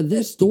going off of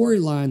this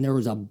storyline, there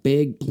was a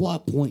big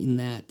plot point in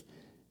that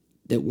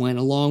went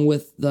along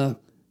with the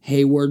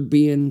Hayward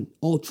being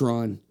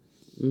Ultron.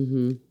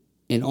 Mm-hmm.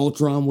 And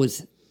Ultron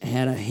was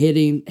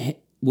hidden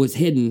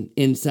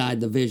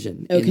inside the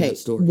Vision in that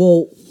story.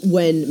 Well,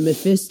 when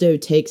Mephisto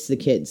takes the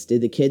kids,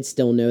 did the kids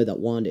still know that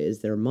Wanda is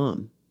their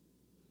mom?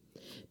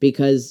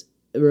 Because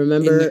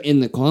remember in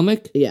the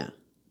comic? Yeah.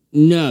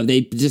 No,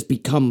 they just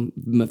become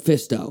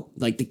Mephisto.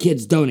 Like the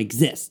kids don't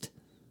exist.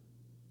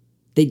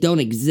 They don't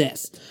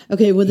exist.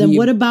 Okay, well then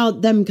what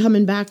about them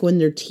coming back when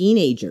they're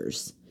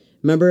teenagers?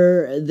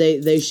 Remember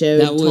they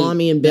showed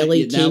Tommy and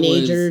Billy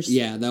teenagers?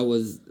 That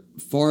was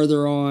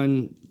farther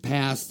on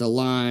past the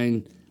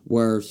line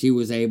where she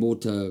was able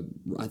to,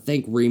 I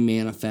think,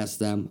 remanifest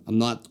them. I'm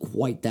not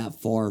quite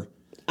that far.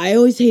 I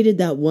always hated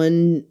that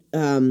one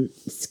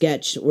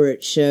sketch where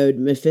it showed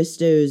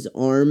Mephisto's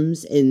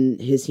arms and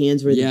his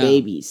hands were the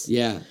babies.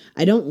 Yeah.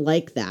 I don't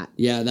like that.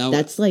 Yeah,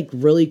 that's like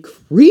really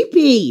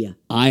creepy.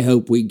 I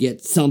hope we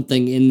get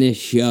something in this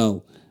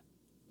show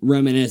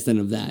reminiscent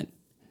of that.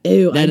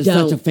 Ew, that is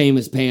such a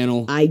famous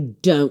panel. I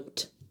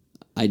don't.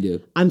 I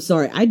do. I'm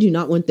sorry. I do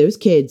not want those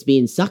kids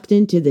being sucked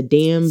into the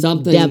damn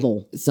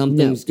devil.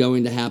 Something's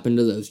going to happen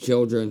to those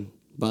children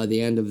by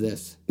the end of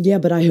this. Yeah,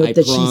 but I hope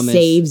that she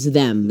saves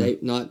them.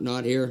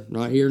 Not here,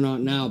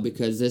 not now,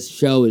 because this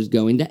show is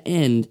going to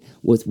end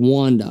with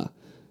Wanda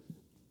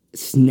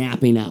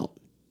snapping out.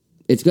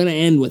 It's going to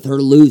end with her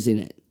losing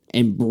it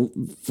and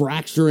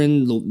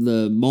fracturing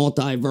the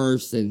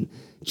multiverse and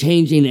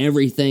changing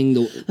everything.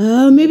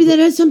 Maybe that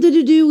has something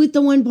to do with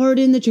the one part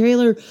in the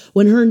trailer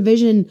when her and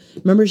Vision,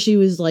 remember she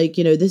was like,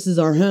 this is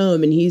our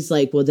home. And he's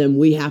like, well, then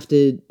we have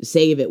to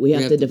save it. We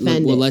have to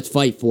defend it. Well, let's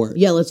fight for it.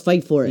 Yeah, let's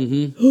fight for it.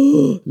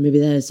 Mm-hmm. Maybe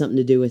that has something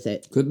to do with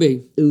it. Could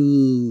be.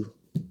 Ooh.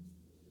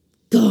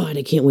 God,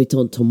 I can't wait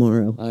till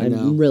tomorrow.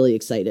 I'm really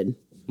excited.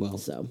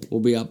 Well,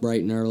 we'll be up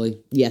bright and early.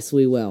 Yes,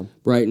 we will.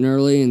 Bright and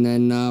early, and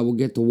then we'll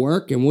get to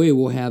work, and we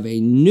will have a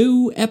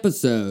new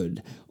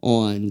episode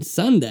on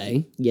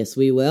Sunday. Yes,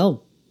 we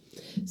will.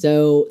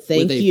 So,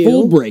 thank you. With a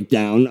full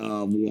breakdown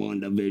of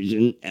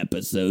WandaVision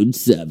Episode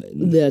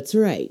 7. That's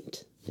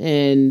right.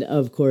 And,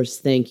 of course,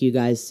 thank you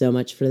guys so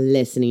much for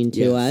listening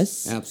to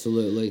us.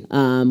 Absolutely.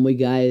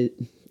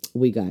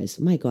 We guys,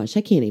 my gosh,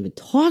 I can't even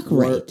talk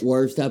right.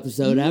 Worst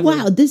episode ever.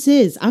 Wow,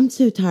 I'm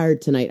so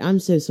tired tonight. I'm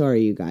so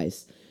sorry, you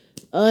guys.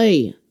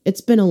 It's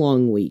been a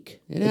long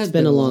week. It's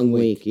been a long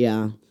week.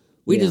 Yeah.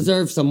 We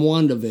deserve some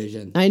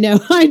WandaVision. I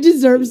know. I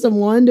deserve some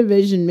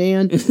WandaVision,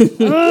 man.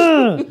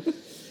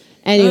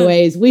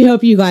 Anyways, we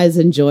hope you guys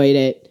enjoyed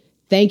it.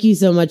 Thank you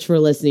so much for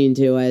listening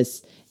to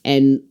us.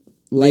 And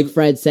like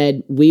Fred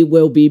said, we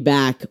will be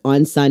back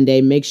on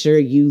Sunday. Make sure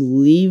you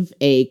leave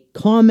a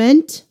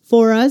comment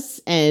for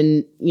us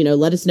and,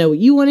 let us know what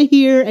you want to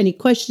hear. Any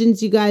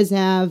questions you guys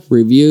have.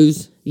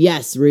 Reviews.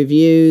 Yes,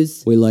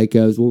 reviews. We like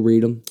those. We'll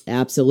read them.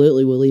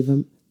 Absolutely. We'll leave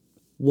them.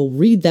 We'll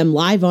read them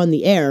live on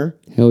the air.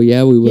 Hell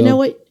yeah, we will. You know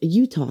what?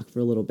 You talk for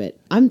a little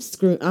bit. I'm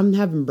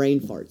having brain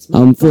farts.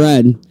 I'm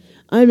Fred.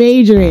 I'm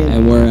Adrian.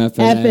 And we're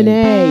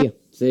FnA.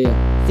 See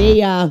ya. See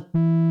ya.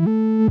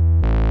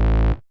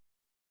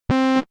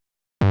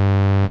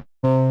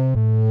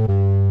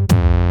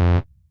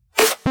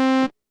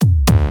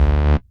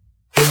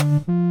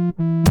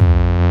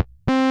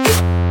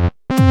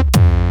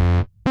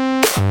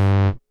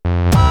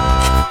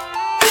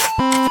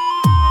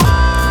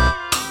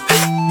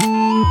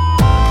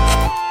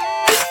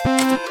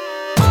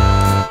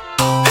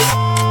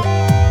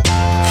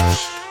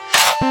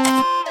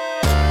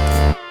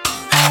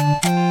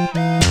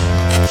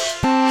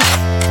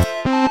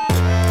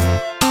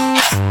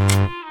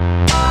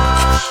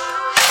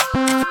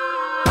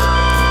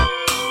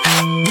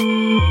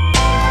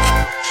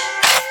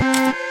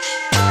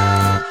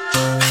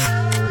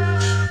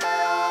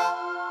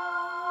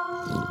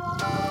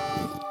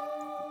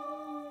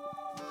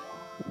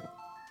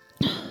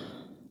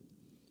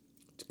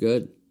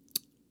 Good.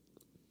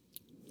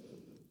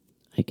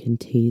 I can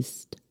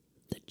taste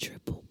the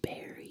triple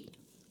berry.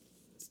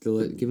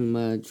 Still, give me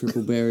my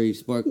triple berry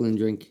sparkling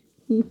drink.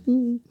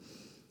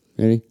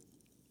 Ready?